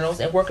beautiful journals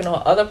and working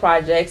on other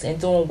projects and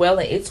doing well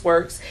in its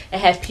works,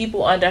 and have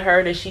people under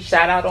her that she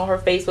shout out on her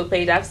Facebook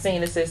page. I've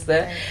seen the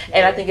sister,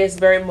 and I think it's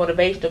very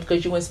motivational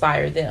because you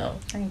inspire them.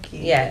 Thank you.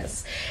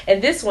 Yes.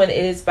 And this one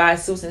is by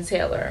Susan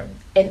Taylor.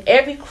 In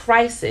every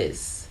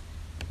crisis,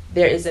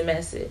 there is a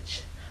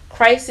message.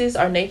 Crises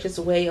are nature's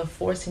way of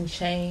forcing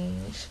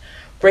change,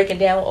 breaking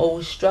down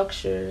old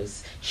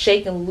structures,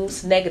 shaking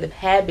loose negative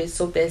habits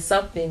so that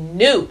something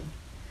new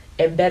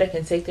and better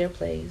can take their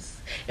place.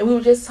 And we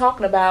were just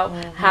talking about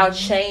how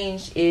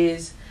change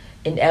is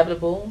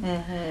inevitable,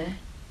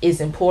 is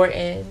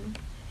important,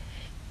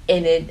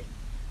 and it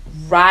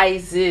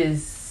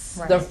rises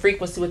the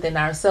frequency within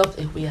ourselves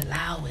if we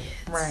allow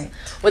it. Right.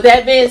 With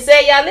that being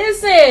said, y'all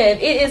listen,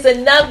 it is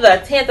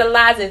another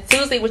Tantalizing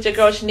Tuesday with your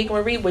girl Shanika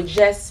Marie with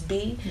Just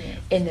Be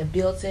in the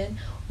building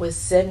with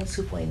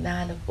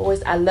 72.9 The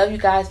Voice. I love you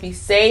guys. Be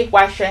safe.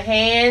 Wash your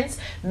hands.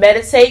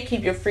 Meditate.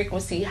 Keep your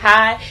frequency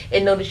high.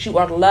 And know that you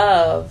are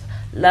love.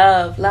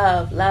 Love,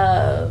 love,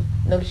 love.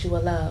 Know that you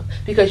are love.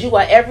 Because you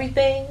are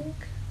everything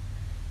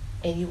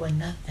and you are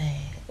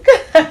nothing.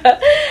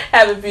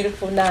 Have a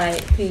beautiful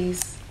night.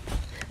 Peace.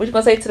 What you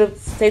gonna say to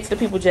the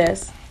people,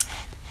 Jess?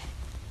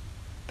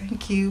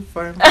 Thank you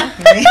for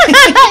inviting me.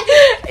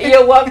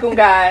 You're welcome,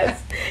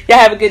 guys. Y'all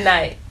have a good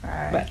night.